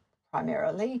enforced,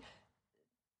 primarily,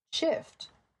 shift.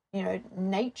 You know,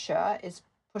 nature is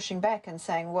pushing back and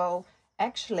saying, well,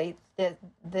 actually,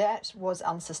 that was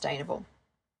unsustainable.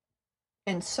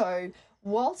 And so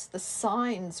whilst the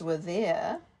signs were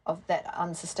there of that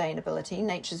unsustainability,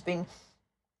 nature's been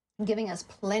giving us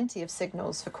plenty of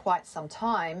signals for quite some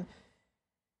time.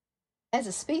 As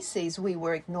a species, we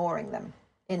were ignoring them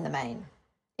in the main.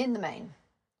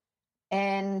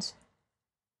 And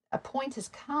a point has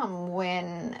come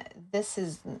when this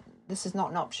is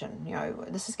not an option.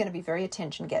 This is going to be very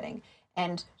attention getting.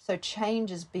 And so change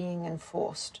is being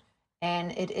enforced.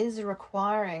 And it is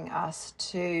requiring us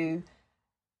to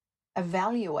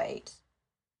evaluate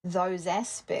those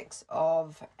aspects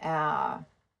of our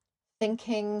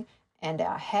thinking and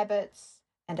our habits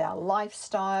and our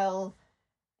lifestyle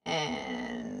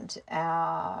and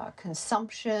our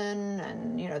consumption,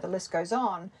 and the list goes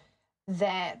on,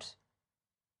 that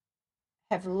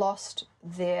have lost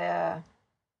their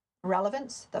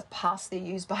relevance, they've passed their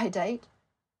use-by date.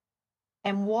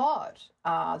 And what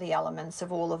are the elements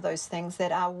of all of those things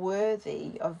that are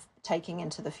worthy of taking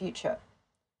into the future?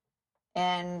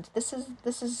 And this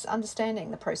is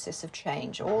understanding the process of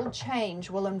change. All change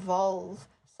will involve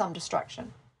some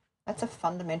destruction. That's a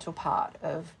fundamental part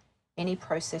of any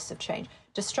process of change.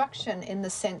 Destruction in the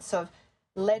sense of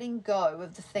letting go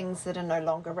of the things that are no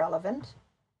longer relevant,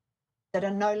 that are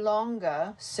no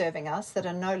longer serving us, that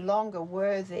are no longer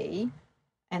worthy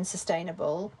and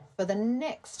sustainable for the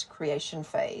next creation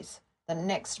phase, the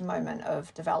next moment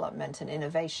of development and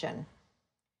innovation.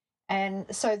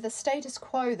 And so the status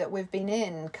quo that we've been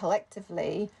in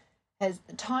collectively,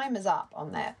 time is up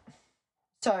on that.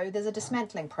 So there's a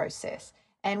dismantling process.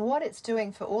 And what it's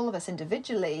doing for all of us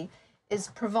individually is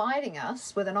providing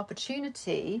us with an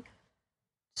opportunity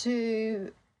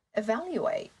to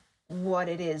evaluate what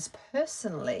it is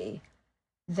personally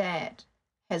that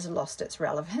has lost its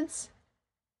relevance,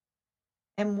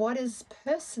 and what is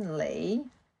personally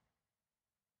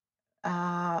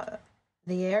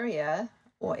the areas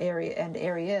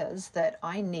that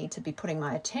I need to be putting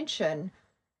my attention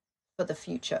for the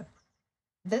future.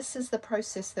 This is the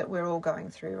process that we're all going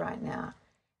through right now.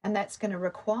 And that's going to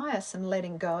require some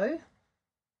letting go.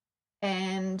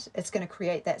 And it's going to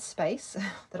create that space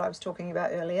that I was talking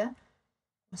about earlier.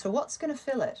 So what's going to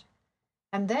fill it?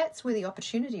 And that's where the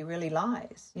opportunity really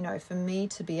lies, for me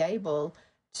to be able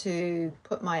to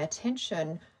put my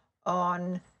attention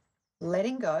on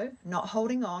letting go, not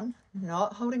holding on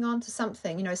to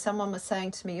something. Someone was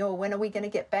saying to me, when are we going to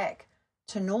get back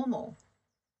to normal?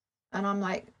 And I'm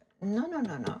like, no,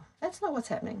 that's not what's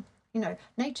happening.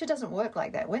 Nature doesn't work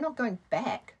like that. We're not going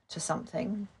back to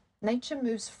something. Nature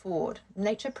moves forward.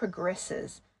 Nature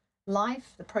progresses.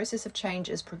 Life, the process of change,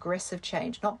 is progressive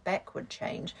change, not backward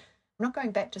change. I'm not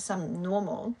going back to some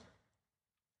normal.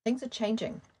 Things are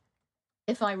changing.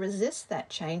 If I resist that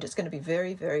change, it's going to be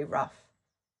very, very rough.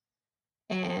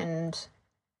 And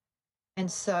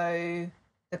so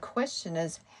the question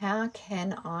is, how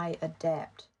can I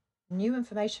adapt? New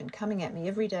information coming at me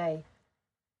every day.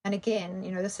 And again,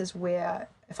 this is where,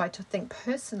 if I think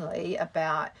personally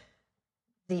about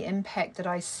the impact that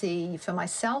I see for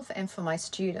myself and for my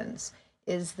students,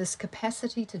 is this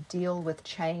capacity to deal with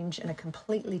change in a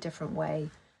completely different way.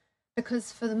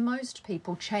 Because for the most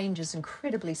people, change is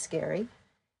incredibly scary,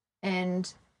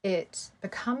 and it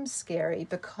becomes scary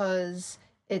because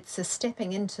it's a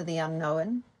stepping into the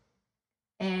unknown,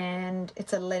 and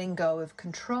it's a letting go of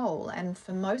control. And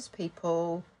for most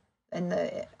people,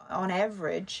 on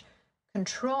average,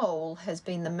 control has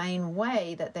been the main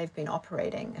way that they've been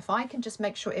operating. If I can just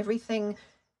make sure everything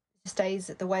stays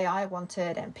the way I want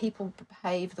it, and people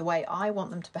behave the way I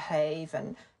want them to behave,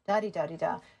 and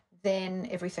da-di-da-di-da, then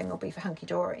everything will be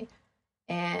hunky-dory.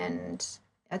 And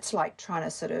it's like trying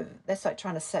to that's like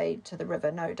trying to say to the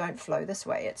river, no, don't flow this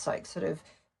way. It's like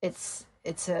it's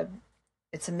a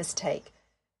mistake.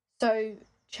 So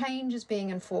change is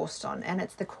being enforced on, and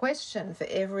it's the question for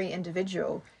every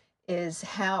individual is,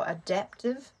 how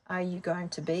adaptive are you going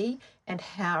to be, and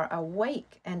how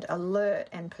awake and alert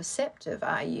and perceptive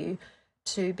are you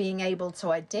to being able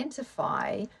to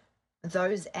identify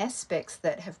those aspects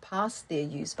that have passed their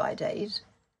use-by date,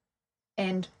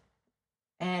 and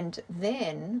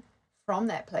then from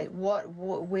that place,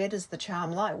 where does the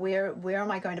charm lie? Where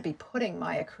am I going to be putting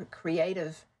my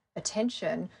creative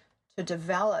attention to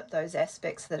develop those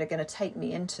aspects that are going to take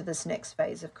me into this next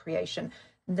phase of creation?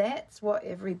 That's what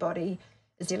everybody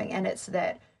is dealing, and it's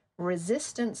that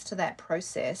resistance to that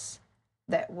process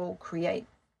that will create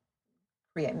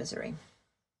misery.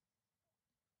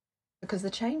 Because the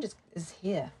change is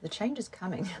here. The change is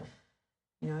coming,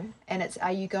 and it's,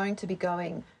 are you going to be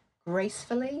going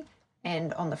gracefully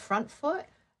and on the front foot,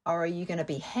 or are you going to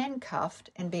be handcuffed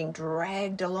and being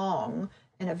dragged along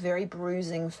in a very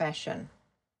bruising fashion?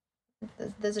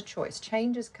 there's a choice.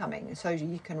 Change is coming, so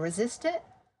you can resist it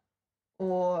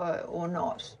or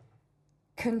not.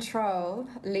 Control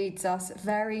leads us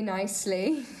very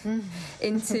nicely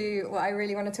into what I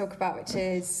really want to talk about, which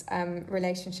is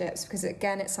relationships, because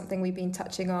again, it's something we've been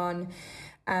touching on.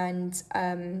 And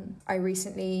I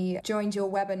recently joined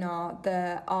your webinar,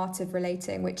 The Art of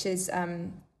Relating, which is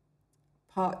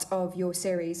part of your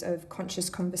series of conscious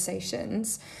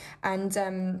conversations.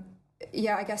 And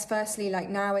yeah, I guess firstly, like,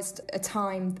 now is a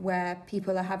time where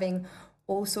people are having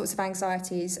all sorts of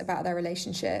anxieties about their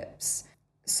relationships.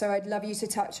 So I'd love you to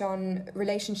touch on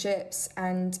relationships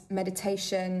and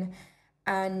meditation,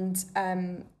 and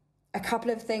a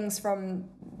couple of things from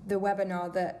the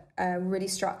webinar that really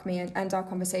struck me, and our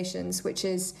conversations, which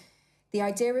is the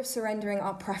idea of surrendering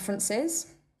our preferences,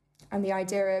 and the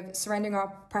idea of surrendering our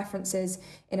preferences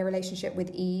in a relationship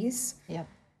with ease. Yeah.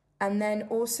 And then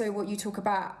also what you talk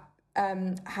about,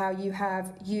 how you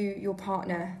have your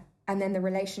partner, and then the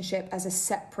relationship as a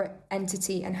separate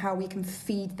entity, and how we can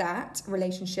feed that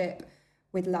relationship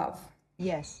with love.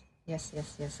 Yes.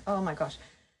 Oh my gosh.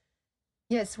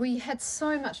 Yes, we had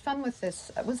so much fun with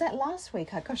this. Was that last week?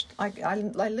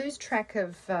 I lose track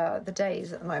of the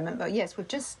days at the moment. But yes, we've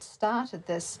just started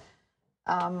this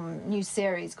new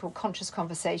series called Conscious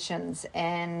Conversations,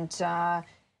 and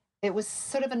it was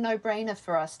sort of a no-brainer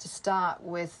for us to start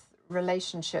with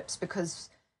relationships, because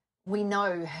we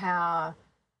know how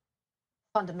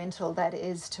fundamental that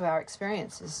is to our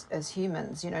experiences as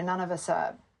humans. You know, none of us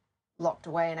are locked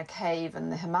away in a cave in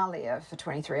the Himalaya for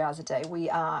 23 hours a day. We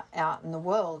are out in the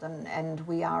world, and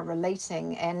we are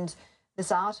relating. And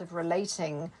this art of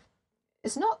relating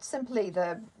is not simply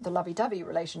the lovey-dovey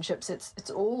relationships, it's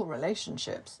all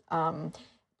relationships,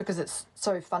 because it's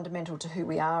so fundamental to who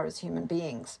we are as human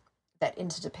beings, that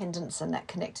interdependence and that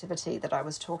connectivity that I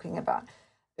was talking about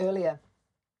earlier.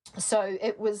 So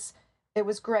it was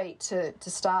great to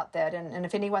start that, and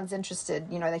if anyone's interested,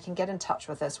 you know, they can get in touch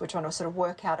with us. We're trying to sort of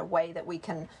work out a way that we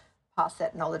can pass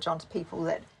that knowledge on to people,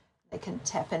 that they can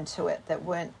tap into it, that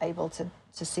weren't able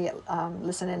to see it,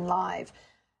 listen in live.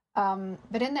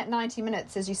 But in that 90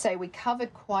 minutes, as you say, we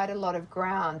covered quite a lot of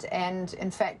ground, and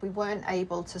in fact we weren't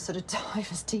able to sort of dive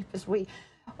as deep as we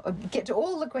get to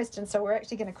all the questions, so we're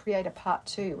actually going to create a part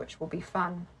 2, which will be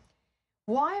fun.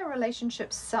 Why are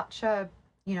relationships such a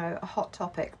hot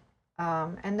topic?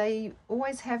 And they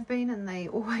always have been, and they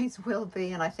always will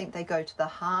be, and I think they go to the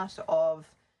heart of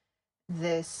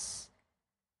this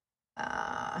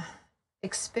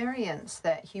experience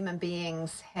that human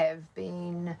beings have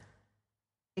been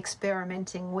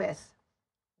experimenting with,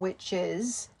 which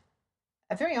is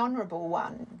a very honourable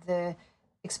one. The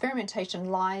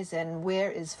experimentation lies in, where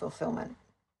is fulfillment?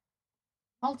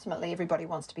 Ultimately, everybody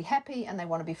wants to be happy and they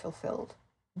want to be fulfilled.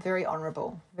 Very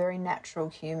honourable, very natural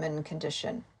human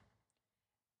condition.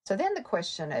 So then the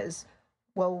question is,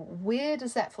 well, where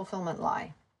does that fulfillment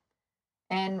lie?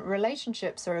 And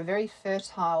relationships are a very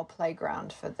fertile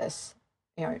playground for this,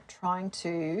 trying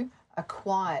to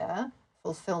acquire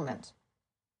fulfillment.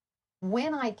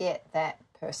 When I get that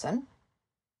person,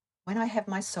 when I have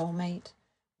my soulmate,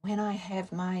 when I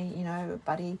have my,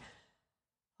 buddy,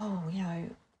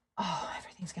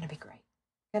 everything's going to be great.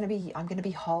 I'm going to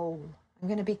be whole. I'm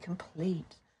going to be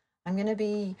complete. I'm going to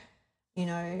be,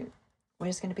 we're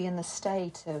just going to be in the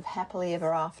state of happily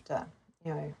ever after,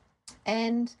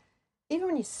 And even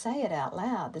when you say it out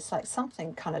loud, there's like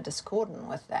something kind of discordant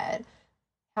with that.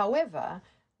 However,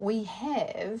 we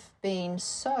have been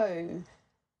so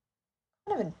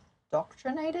kind of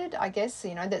indoctrinated, I guess,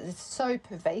 that it's so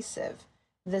pervasive,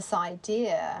 this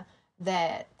idea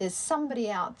that there's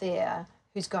somebody out there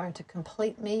who's going to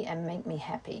complete me and make me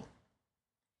happy.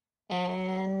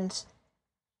 And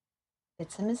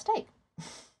it's a mistake.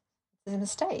 It's a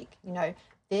mistake.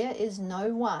 There is no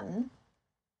one,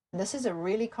 and this is a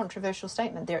really controversial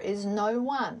statement, there is no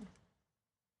one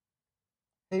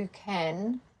who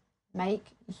can make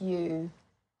you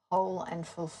whole and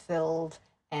fulfilled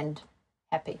and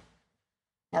happy.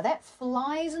 Now that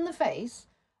flies in the face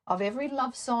of every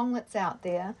love song that's out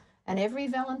there, and every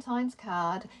Valentine's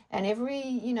card, and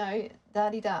every,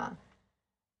 da-di-da.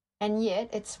 And yet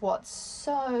it's what's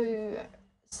so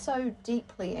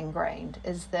deeply ingrained,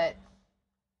 is that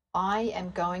I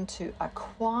am going to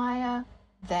acquire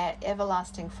that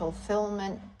everlasting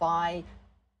fulfillment by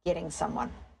getting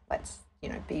someone. Let's,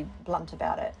 be blunt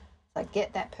about it. So I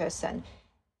get that person.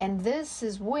 And this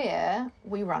is where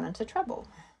we run into trouble,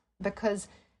 because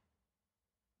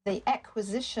the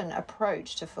acquisition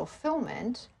approach to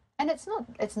fulfillment, and it's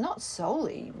not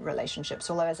solely relationships,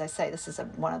 although, as I say, this is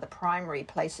one of the primary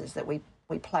places that we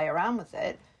play around with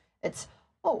it. It's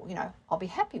oh, I'll be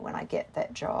happy when I get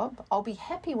that job. I'll be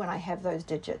happy when I have those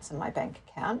digits in my bank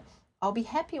account. I'll be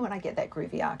happy when I get that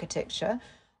groovy architecture.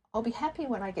 I'll be happy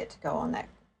when I get to go on that,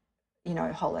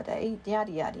 holiday,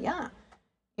 yada, yada,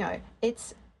 yada.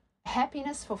 It's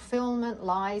happiness, fulfillment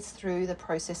lies through the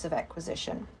process of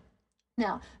acquisition.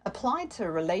 Now, applied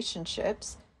to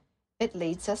relationships, it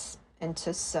leads us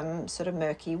into some sort of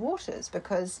murky waters,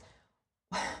 because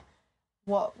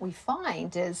what we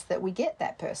find is that we get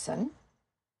that person,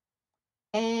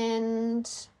 and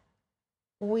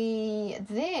we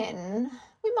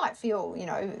might feel,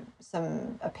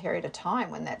 a period of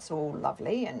time when that's all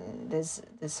lovely and there's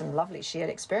some lovely shared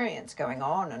experience going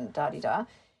on and da-di-da,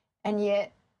 and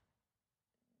yet,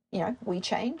 we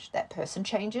change, that person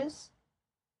changes.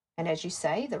 And as you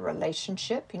say, the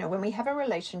relationship, when we have a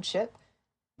relationship,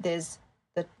 there's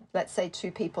let's say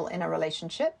two people in a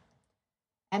relationship,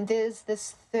 and there's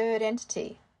this third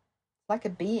entity, like a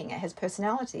being. It has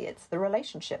personality. It's the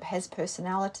relationship has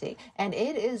personality, and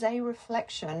it is a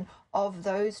reflection of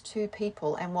those two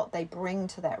people and what they bring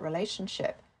to that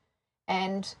relationship.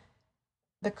 And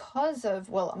because of,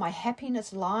 my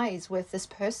happiness lies with this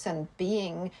person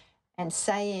being and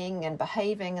saying and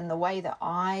behaving in the way that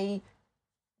I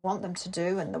want them to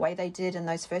do, and the way they did in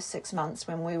those first 6 months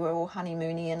when we were all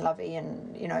honeymoony and lovey,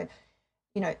 and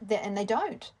and they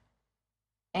don't.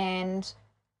 And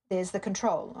there's the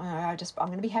control. I'm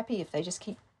going to be happy if they just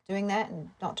keep doing that and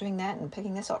not doing that and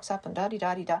picking their socks up and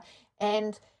da-di-da-di-da.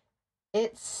 And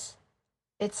it's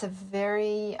a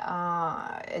very,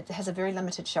 it has a very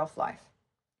limited shelf life,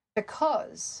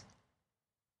 because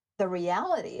the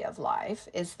reality of life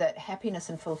is that happiness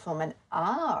and fulfillment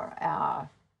are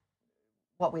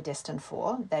what we're destined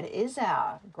for. That is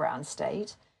our ground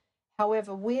state.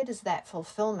 However, where does that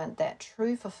fulfillment, that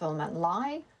true fulfillment,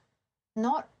 lie?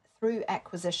 Not through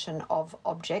acquisition of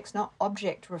objects, not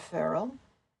object referral.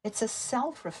 It's a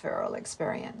self-referral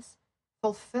experience.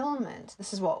 Fulfillment,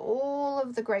 this is what all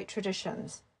of the great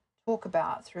traditions talk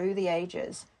about through the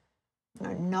ages.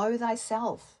 Know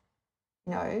thyself.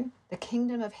 The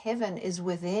kingdom of heaven is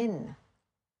within.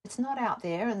 It's not out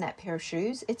there in that pair of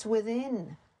shoes. It's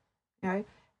within.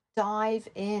 Dive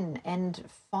in and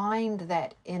find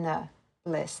that inner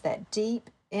bliss, that deep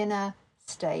inner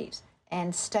state,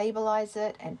 and stabilize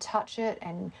it and touch it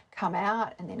and come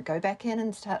out and then go back in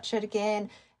and touch it again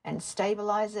and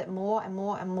stabilize it more and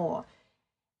more and more.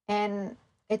 And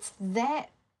it's that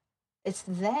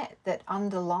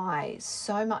underlies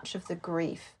so much of the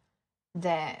grief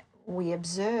that we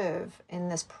observe in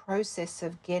this process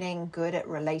of getting good at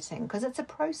relating, because it's a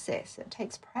process. It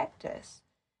takes practice,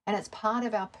 and it's part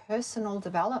of our personal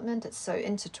development. It's so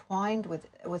intertwined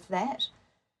with that.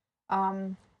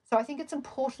 So I think it's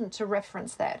important to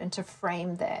reference that and to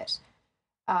frame that.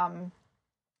 And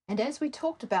as we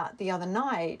talked about the other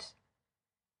night,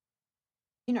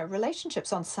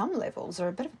 relationships on some levels are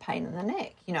a bit of a pain in the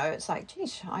neck. It's like,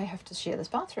 geez, I have to share this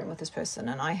bathroom with this person,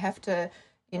 and I have to,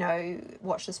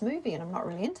 watch this movie, and I'm not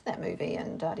really into that movie,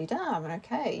 and da-di-da, I'm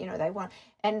okay. They want,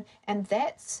 and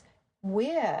that's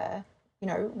where,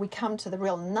 we come to the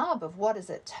real nub of what does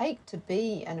it take to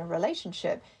be in a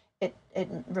relationship. It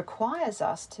requires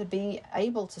us to be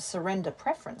able to surrender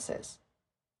preferences.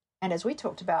 And as we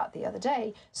talked about the other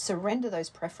day, surrender those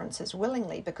preferences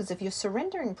willingly, because if you're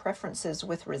surrendering preferences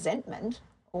with resentment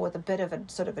or with a bit of a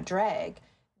sort of a drag,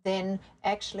 then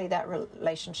actually that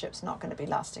relationship's not going to be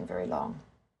lasting very long.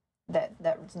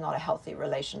 That's not a healthy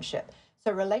relationship.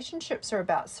 So relationships are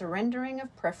about surrendering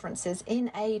of preferences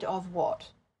in aid of what?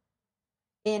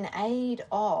 In aid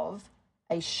of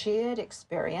a shared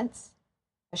experience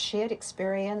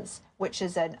which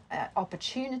is an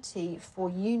opportunity for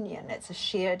union. It's a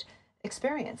shared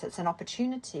experience. It's an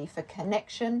opportunity for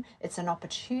connection. It's an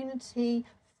opportunity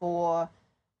for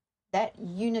that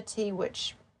unity,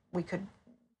 which we could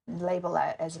label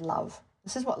as love.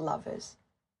 This is what love is.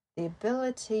 The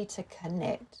ability to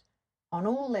connect on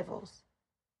all levels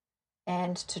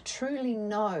and to truly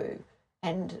know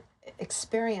and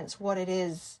experience what it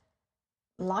is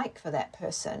like for that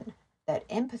person, that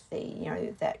empathy,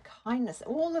 that kindness,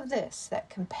 all of this, that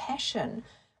compassion.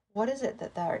 What is it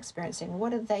that they're experiencing?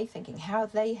 What are they thinking? How are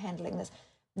they handling this?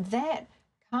 That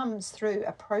comes through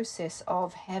a process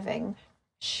of having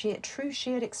true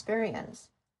shared experience.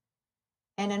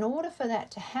 And in order for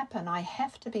that to happen, I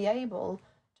have to be able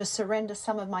to surrender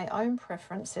some of my own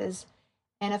preferences.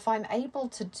 And if I'm able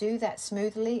to do that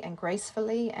smoothly and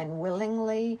gracefully and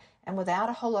willingly and without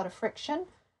a whole lot of friction,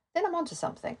 then I'm onto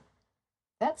something.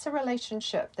 That's a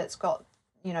relationship that's got,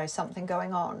 something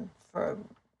going on for,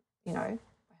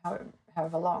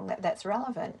 however long that's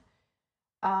relevant.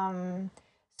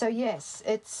 So yes,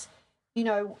 it's you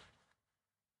know,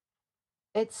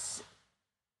 there's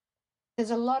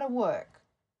a lot of work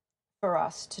for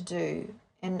us to do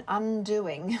in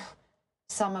undoing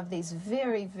some of these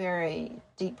very, very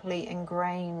deeply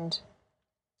ingrained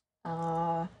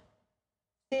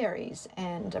theories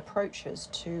and approaches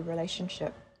to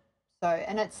relationship. So,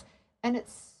 and it's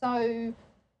so,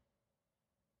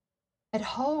 it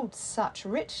holds such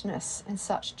richness and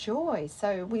such joy.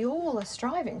 So we all are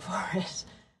striving for it.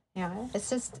 You know, it's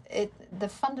just the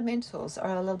fundamentals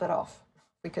are a little bit off,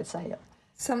 we could say it.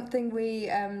 Something we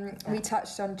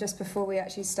touched on just before we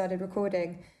actually started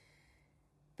recording,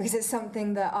 because it's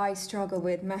something that I struggle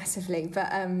with massively,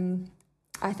 but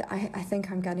I think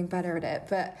I'm getting better at it.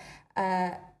 But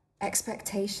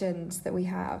expectations that we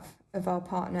have of our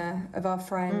partner, of our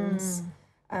friends,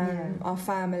 our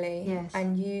family. Yes.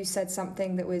 And you said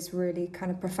something that was really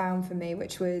kind of profound for me,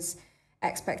 which was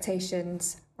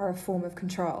expectations are a form of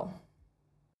control.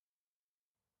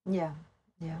 Yeah,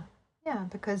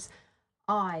 because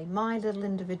my little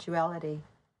individuality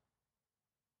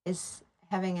is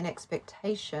having an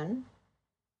expectation,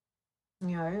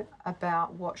 you know,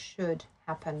 about what should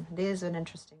happen. There's an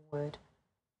interesting word.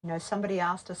 You know, somebody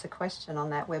asked us a question on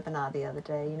that webinar the other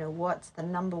day, you know, what's the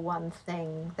number one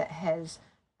thing that has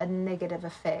a negative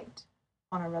effect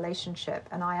on a relationship?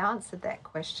 And I answered that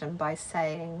question by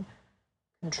saying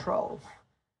control.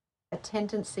 A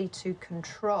tendency to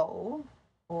control,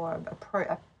 or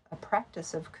a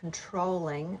practice of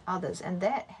controlling others. And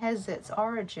that has its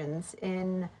origins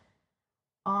in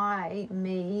my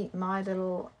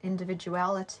little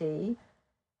individuality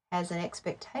has an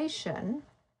expectation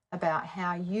about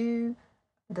how you,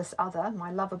 this other, my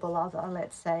lovable other,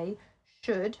 let's say,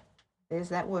 should, there's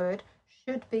that word,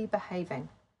 should be behaving.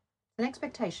 It's an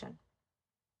expectation.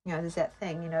 You know, there's that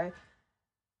thing, you know,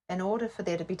 in order for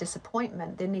there to be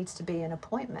disappointment, there needs to be an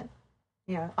appointment.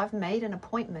 You know, I've made an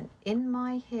appointment in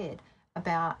my head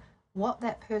about what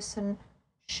that person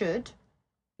should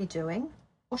be doing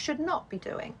or should not be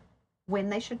doing, when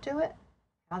they should do it,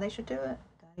 how they should do it,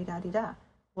 da-di-da-di-da,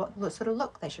 what sort of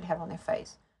look they should have on their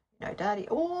face, you know, da-di,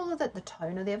 all of it, the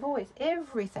tone of their voice,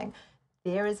 everything.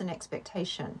 There is an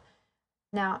expectation.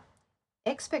 Now,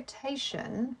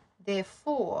 expectation,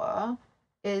 therefore,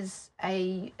 is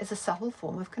a subtle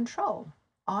form of control.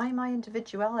 My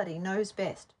individuality, knows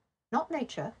best. Not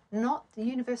nature, not the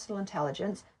universal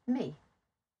intelligence, me.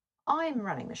 I'm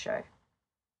running the show.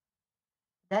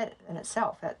 That in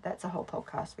itself, that's a whole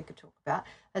podcast we could talk about.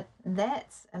 But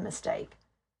that's a mistake,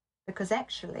 because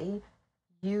actually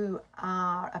you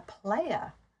are a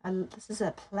player. This is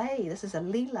a play. This is a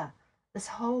leela. This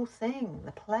whole thing,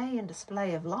 the play and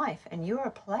display of life, and you're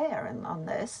a player on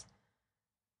this.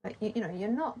 But you know, you're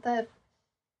not the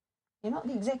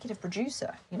executive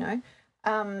producer, you know.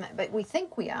 But we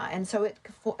think we are, and so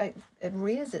it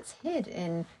rears its head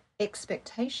in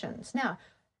expectations. Now,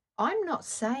 I'm not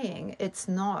saying it's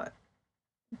not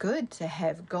good to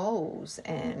have goals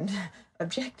and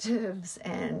objectives,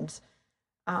 and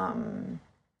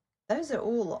those are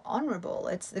all honourable.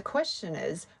 The question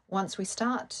is, once we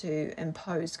start to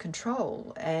impose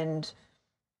control and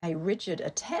a rigid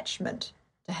attachment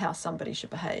to how somebody should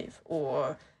behave,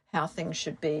 or how things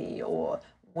should be, or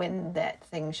when that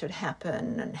thing should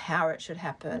happen and how it should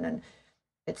happen, and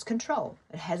it's control.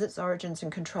 It has its origins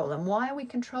in control. And why are we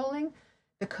controlling?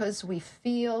 Because we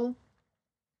feel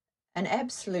an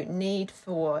absolute need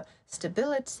for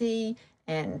stability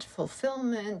and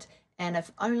fulfillment, and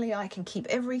if only I can keep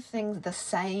everything the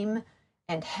same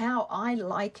and how I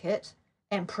like it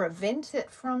and prevent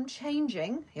it from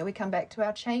changing, here we come back to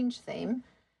our change theme,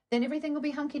 then everything will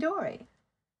be hunky-dory.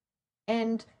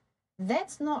 And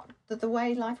that's not the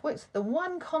way life works. The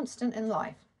one constant in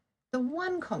life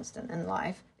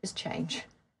is change.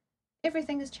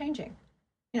 Everything is changing.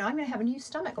 You know, I'm going to have a new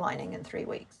stomach lining in 3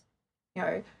 weeks. You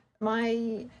know,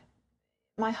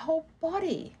 my whole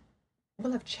body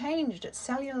will have changed its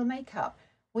cellular makeup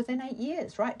within 8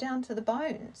 years, right down to the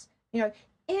bones. You know,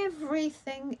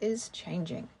 everything is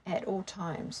changing at all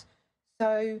times.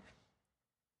 So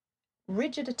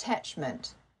rigid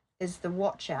attachment is the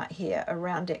watch out here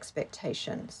around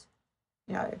expectations.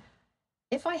 You know,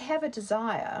 if I have a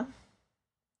desire,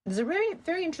 there's a very,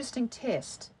 very interesting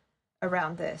test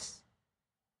around this.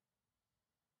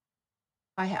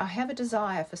 I have a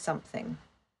desire for something.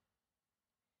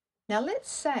 Now,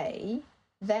 let's say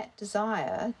that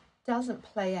desire doesn't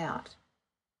play out.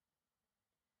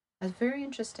 That's very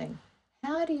interesting.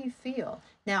 How do you feel?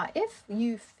 Now, if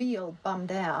you feel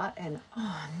bummed out and,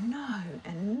 oh no,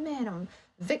 and man, I'm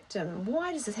a victim,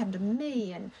 why does this happen to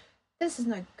me? And this is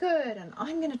no good, and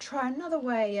I'm going to try another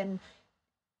way. And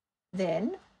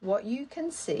then what you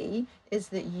can see is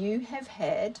that you have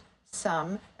had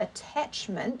some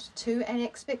attachment to an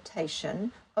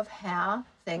expectation of how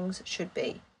things should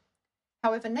be.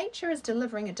 However, nature is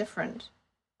delivering a different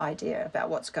idea about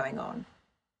what's going on.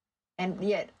 And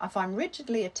yet, if I'm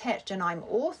rigidly attached and I'm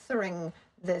authoring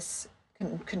this,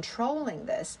 controlling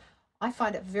this, I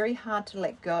find it very hard to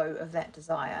let go of that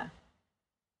desire.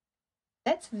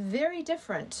 That's very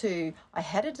different to, I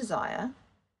had a desire.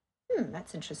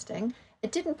 That's interesting.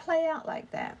 It didn't play out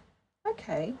like that.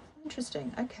 Okay,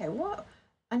 interesting. Okay, what?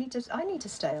 I need to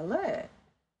stay alert.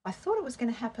 I thought it was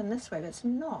going to happen this way, but it's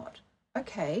not.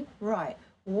 Okay, right.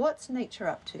 What's nature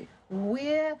up to?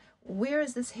 Where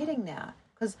is this heading now?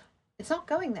 Because it's not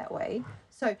going that way.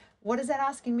 So what is that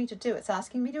asking me to do? It's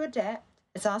asking me to adapt.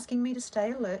 It's asking me to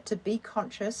stay alert, to be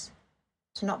conscious,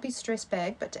 to not be stress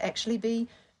bagged, but to actually be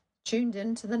tuned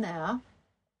into the now.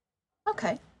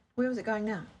 Okay, where was it going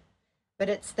now? But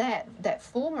it's that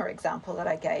former example that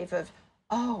I gave of,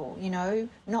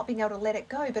 not being able to let it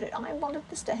go, but I wanted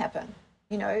this to happen.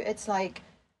 It's like,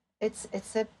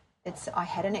 I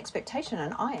had an expectation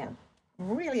and I am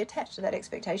really attached to that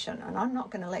expectation and I'm not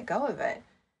going to let go of it.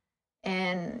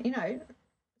 And,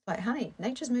 like, honey,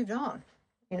 nature's moved on,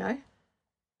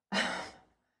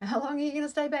 How long are you going to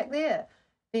stay back there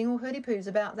being all hooty-poos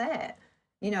about that,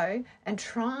 and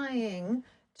trying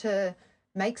to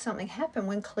make something happen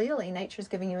when clearly nature's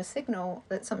giving you a signal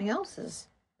that something else is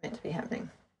meant to be happening.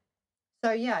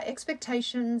 So, yeah,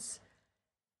 expectations,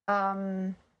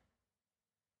 something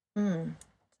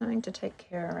to take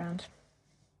care around.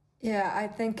 Yeah, I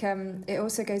think it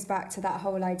also goes back to that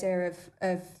whole idea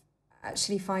of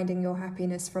actually finding your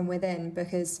happiness from within,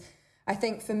 because I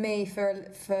think for me,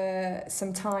 for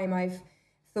some time, I've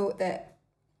thought that,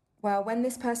 well, when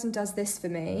this person does this for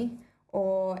me,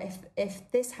 or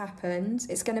if this happens,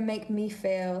 it's going to make me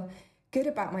feel good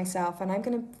about myself and I'm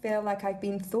going to feel like I've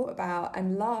been thought about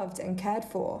and loved and cared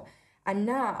for. And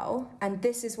now, and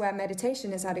this is where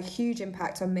meditation has had a huge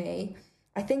impact on me,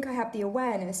 I think I have the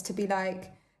awareness to be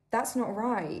like, that's not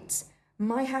right.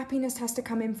 My happiness has to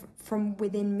come in from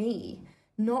within me,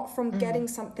 not from getting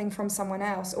something from someone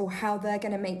else or how they're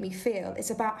going to make me feel. It's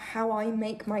about how I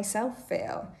make myself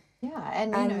feel. Yeah,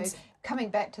 and coming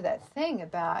back to that thing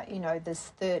about,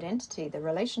 this third entity, the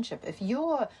relationship, if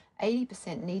you're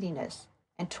 80% neediness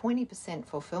and 20%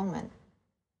 fulfillment,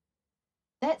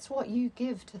 that's what you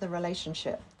give to the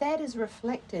relationship. That is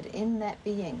reflected in that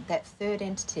being, that third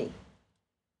entity.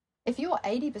 If you're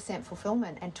 80%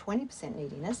 fulfillment and 20%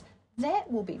 neediness,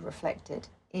 that will be reflected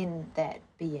in that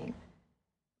being.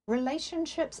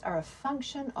 Relationships are a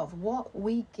function of what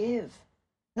we give,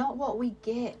 not what we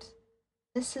get.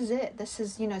 This is it. This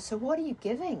is, so what are you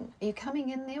giving? Are you coming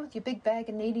in there with your big bag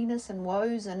of neediness and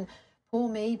woes and poor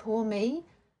me, poor me?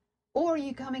 Or are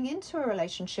you coming into a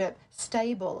relationship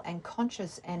stable and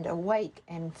conscious and awake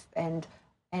and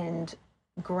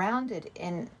grounded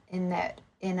in that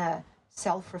inner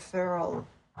self-referral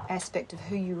aspect of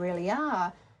who you really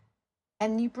are,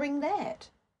 and you bring that,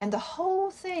 and the whole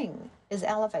thing is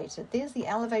elevated. There's the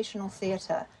elevational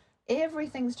theatre.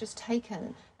 Everything's just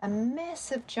taken a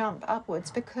massive jump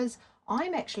upwards because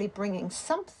I'm actually bringing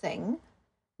something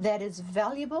that is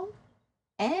valuable,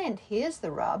 and here's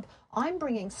the rub, I'm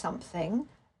bringing something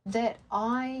that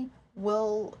I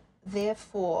will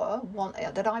therefore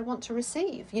that I want to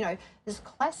receive. This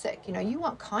classic, you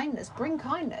want kindness, bring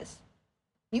kindness.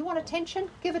 You want attention,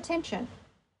 give attention,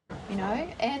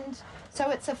 and so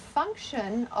it's a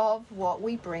function of what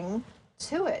we bring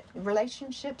to it.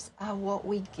 Relationships are what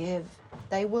we give.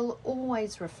 They will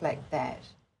always reflect that.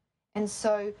 And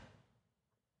so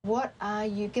what are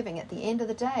you giving at the end of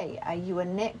the day? Are you a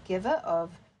net giver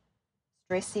of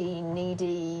stressy,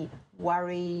 needy,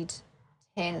 worried,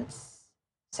 tense,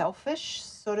 selfish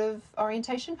sort of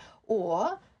orientation?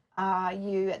 Or are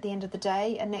you, at the end of the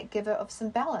day, a net giver of some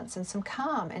balance and some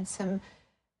calm and some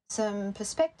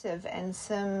perspective and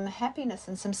some happiness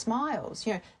and some smiles?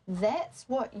 That's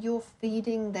what you're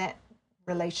feeding that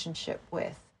relationship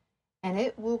with, and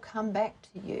it will come back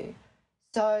to you.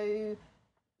 So,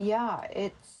 yeah,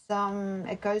 it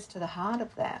goes to the heart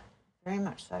of that, very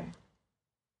much so.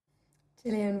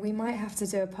 Gillian, we might have to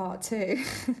do a part 2.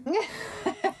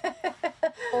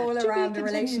 All around the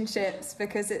relationships,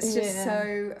 because it's just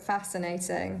so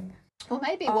fascinating. Well,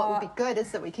 maybe what would be good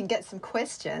is that we can get some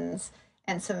questions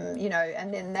and some,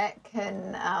 and then that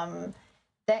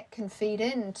can feed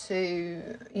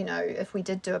into, if we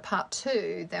did do a part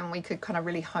 2, then we could kind of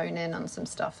really hone in on some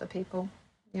stuff for people.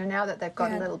 Now that they've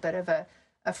got a little bit of a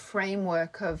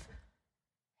framework of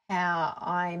how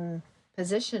I'm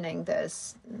positioning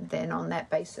this, then on that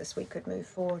basis we could move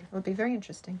forward. It would be very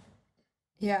interesting.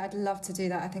 Yeah, I'd love to do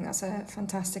that. I think that's a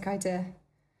fantastic idea.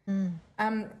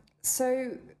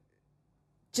 So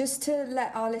just to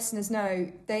let our listeners know,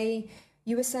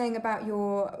 you were saying about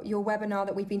your webinar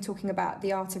that we've been talking about,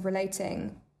 The Art of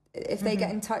Relating. If they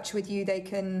get in touch with you, they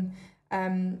can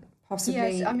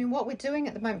possibly... Yes, I mean, what we're doing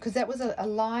at the moment, because that was a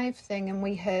live thing, and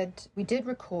we did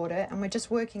record it, and we're just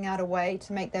working out a way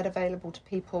to make that available to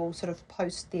people sort of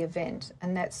post the event,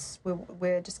 and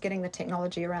we're just getting the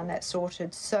technology around that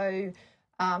sorted. So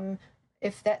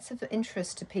if that's of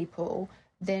interest to people,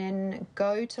 then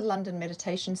go to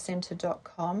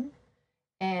londonmeditationcentre.com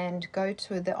and go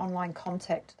to the online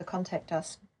the contact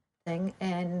us thing,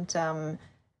 and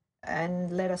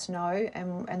let us know,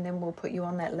 and then we'll put you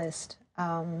on that list.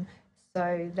 So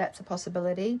that's a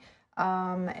possibility.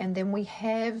 And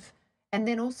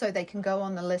then also they can go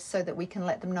on the list so that we can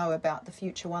let them know about the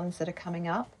future ones that are coming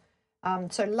up.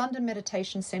 So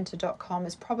londonmeditationcentre.com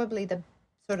is probably the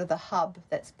sort of the hub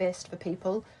that's best for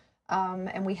people.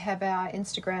 And we have our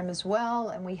Instagram as well,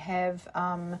 and we have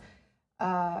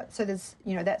so there's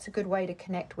that's a good way to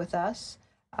connect with us.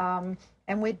 And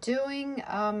we're doing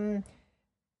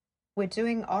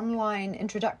online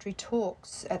introductory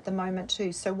talks at the moment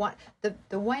too. So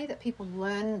the way that people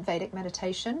learn Vedic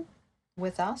meditation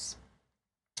with us,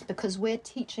 because we're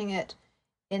teaching it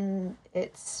in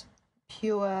its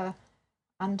pure,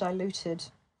 undiluted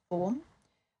form,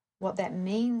 what that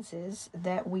means is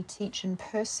that we teach in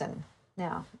person.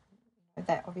 Now,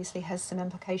 that obviously has some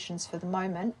implications for the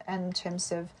moment in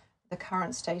terms of the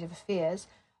current state of affairs.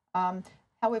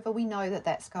 However, we know that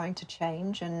that's going to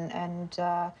change, and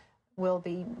we'll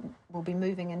be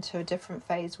moving into a different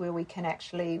phase where we can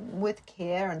actually, with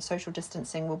care and social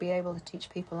distancing, we'll be able to teach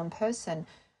people in person,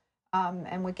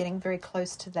 and we're getting very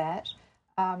close to that.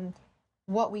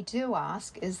 What we do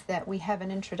ask is that we have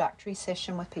an introductory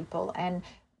session with people, and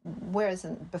whereas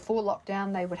before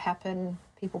lockdown they would happen,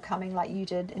 people coming like you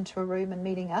did into a room and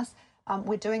meeting us,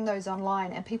 we're doing those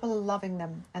online, and people are loving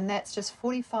them. And that's just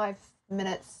 45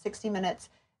 minutes, 60 minutes,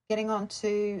 getting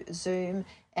onto Zoom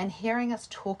and hearing us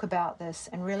talk about this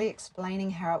and really explaining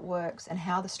how it works and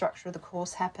how the structure of the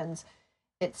course happens.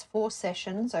 It's 4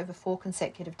 sessions over 4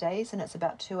 consecutive days, and it's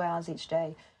about 2 hours each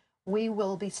day. We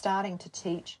will be starting to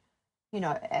teach,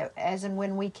 as and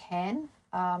when we can,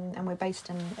 and we're based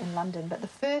in London. But the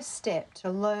first step to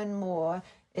learn more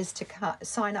is to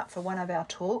sign up for one of our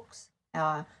talks,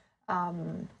 our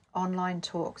online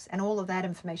talks, and all of that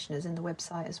information is in the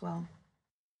website as well.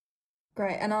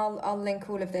 Great, and I'll link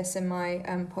all of this in my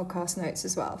podcast notes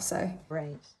as well. So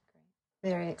great,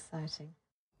 very exciting.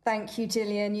 Thank you,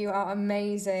 Gillian. You are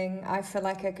amazing. I feel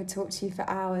like I could talk to you for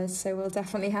hours, so we'll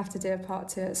definitely have to do a part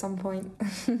 2 at some point.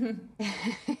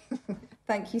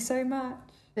 Thank you so much.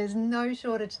 There's no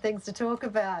shortage of things to talk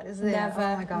about, is there? Never.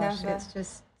 Oh my gosh, never.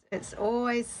 It's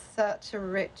always such a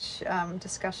rich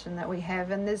discussion that we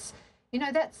have, and there's,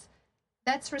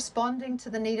 that's responding to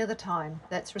the need of the time.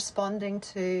 That's responding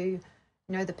to,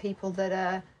 the people that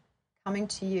are coming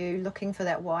to you looking for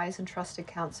that wise and trusted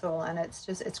counsel, and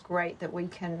it's great that we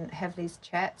can have these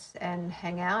chats and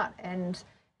hang out and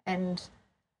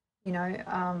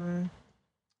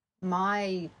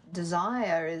my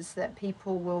desire is that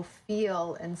people will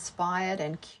feel inspired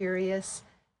and curious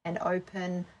and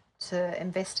open to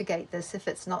investigate this if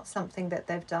it's not something that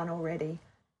they've done already.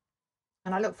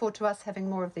 And I look forward to us having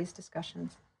more of these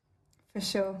discussions. For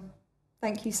sure.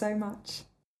 Thank you so much.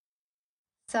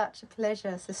 Such a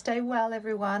pleasure. So stay well,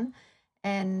 everyone.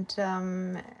 And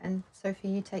Sophie,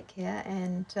 you take care.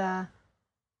 And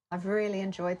I've really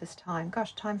enjoyed this time.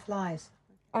 Gosh, time flies.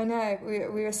 I know.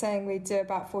 We were saying we'd do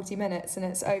about 40 minutes and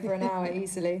it's over an hour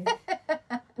easily.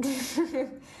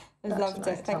 I loved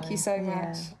it. Thank you so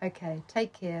much. Okay.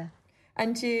 Take care.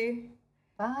 And you.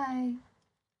 Bye.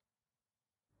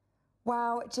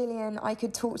 Wow, Gillian, I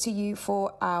could talk to you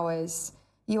for hours.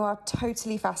 You are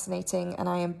totally fascinating, and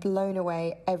I am blown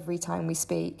away every time we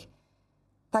speak.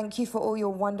 Thank you for all your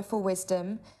wonderful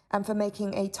wisdom and for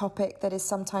making a topic that is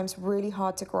sometimes really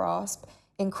hard to grasp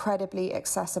incredibly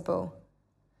accessible.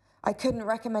 I couldn't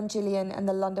recommend Gillian and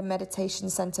the London Meditation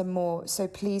Centre more, so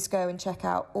please go and check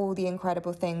out all the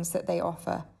incredible things that they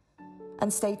offer.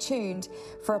 And stay tuned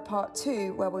for a part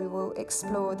 2 where we will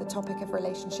explore the topic of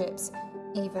relationships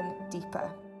even deeper.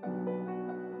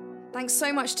 Thanks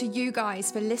so much to you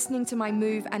guys for listening to my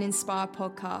Move and Inspire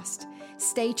podcast.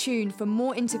 Stay tuned for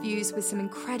more interviews with some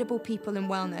incredible people in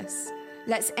wellness.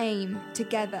 Let's aim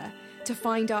together to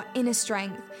find our inner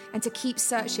strength and to keep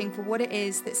searching for what it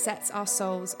is that sets our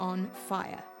souls on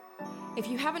fire. If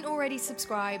you haven't already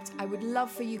subscribed, I would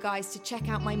love for you guys to check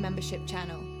out my membership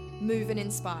channel, Move and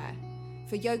Inspire.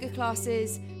 for yoga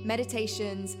classes,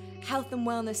 meditations, health and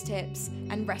wellness tips,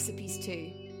 and recipes too.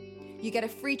 You get a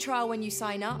free trial when you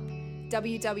sign up,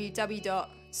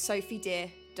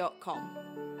 www.sophiedeer.com.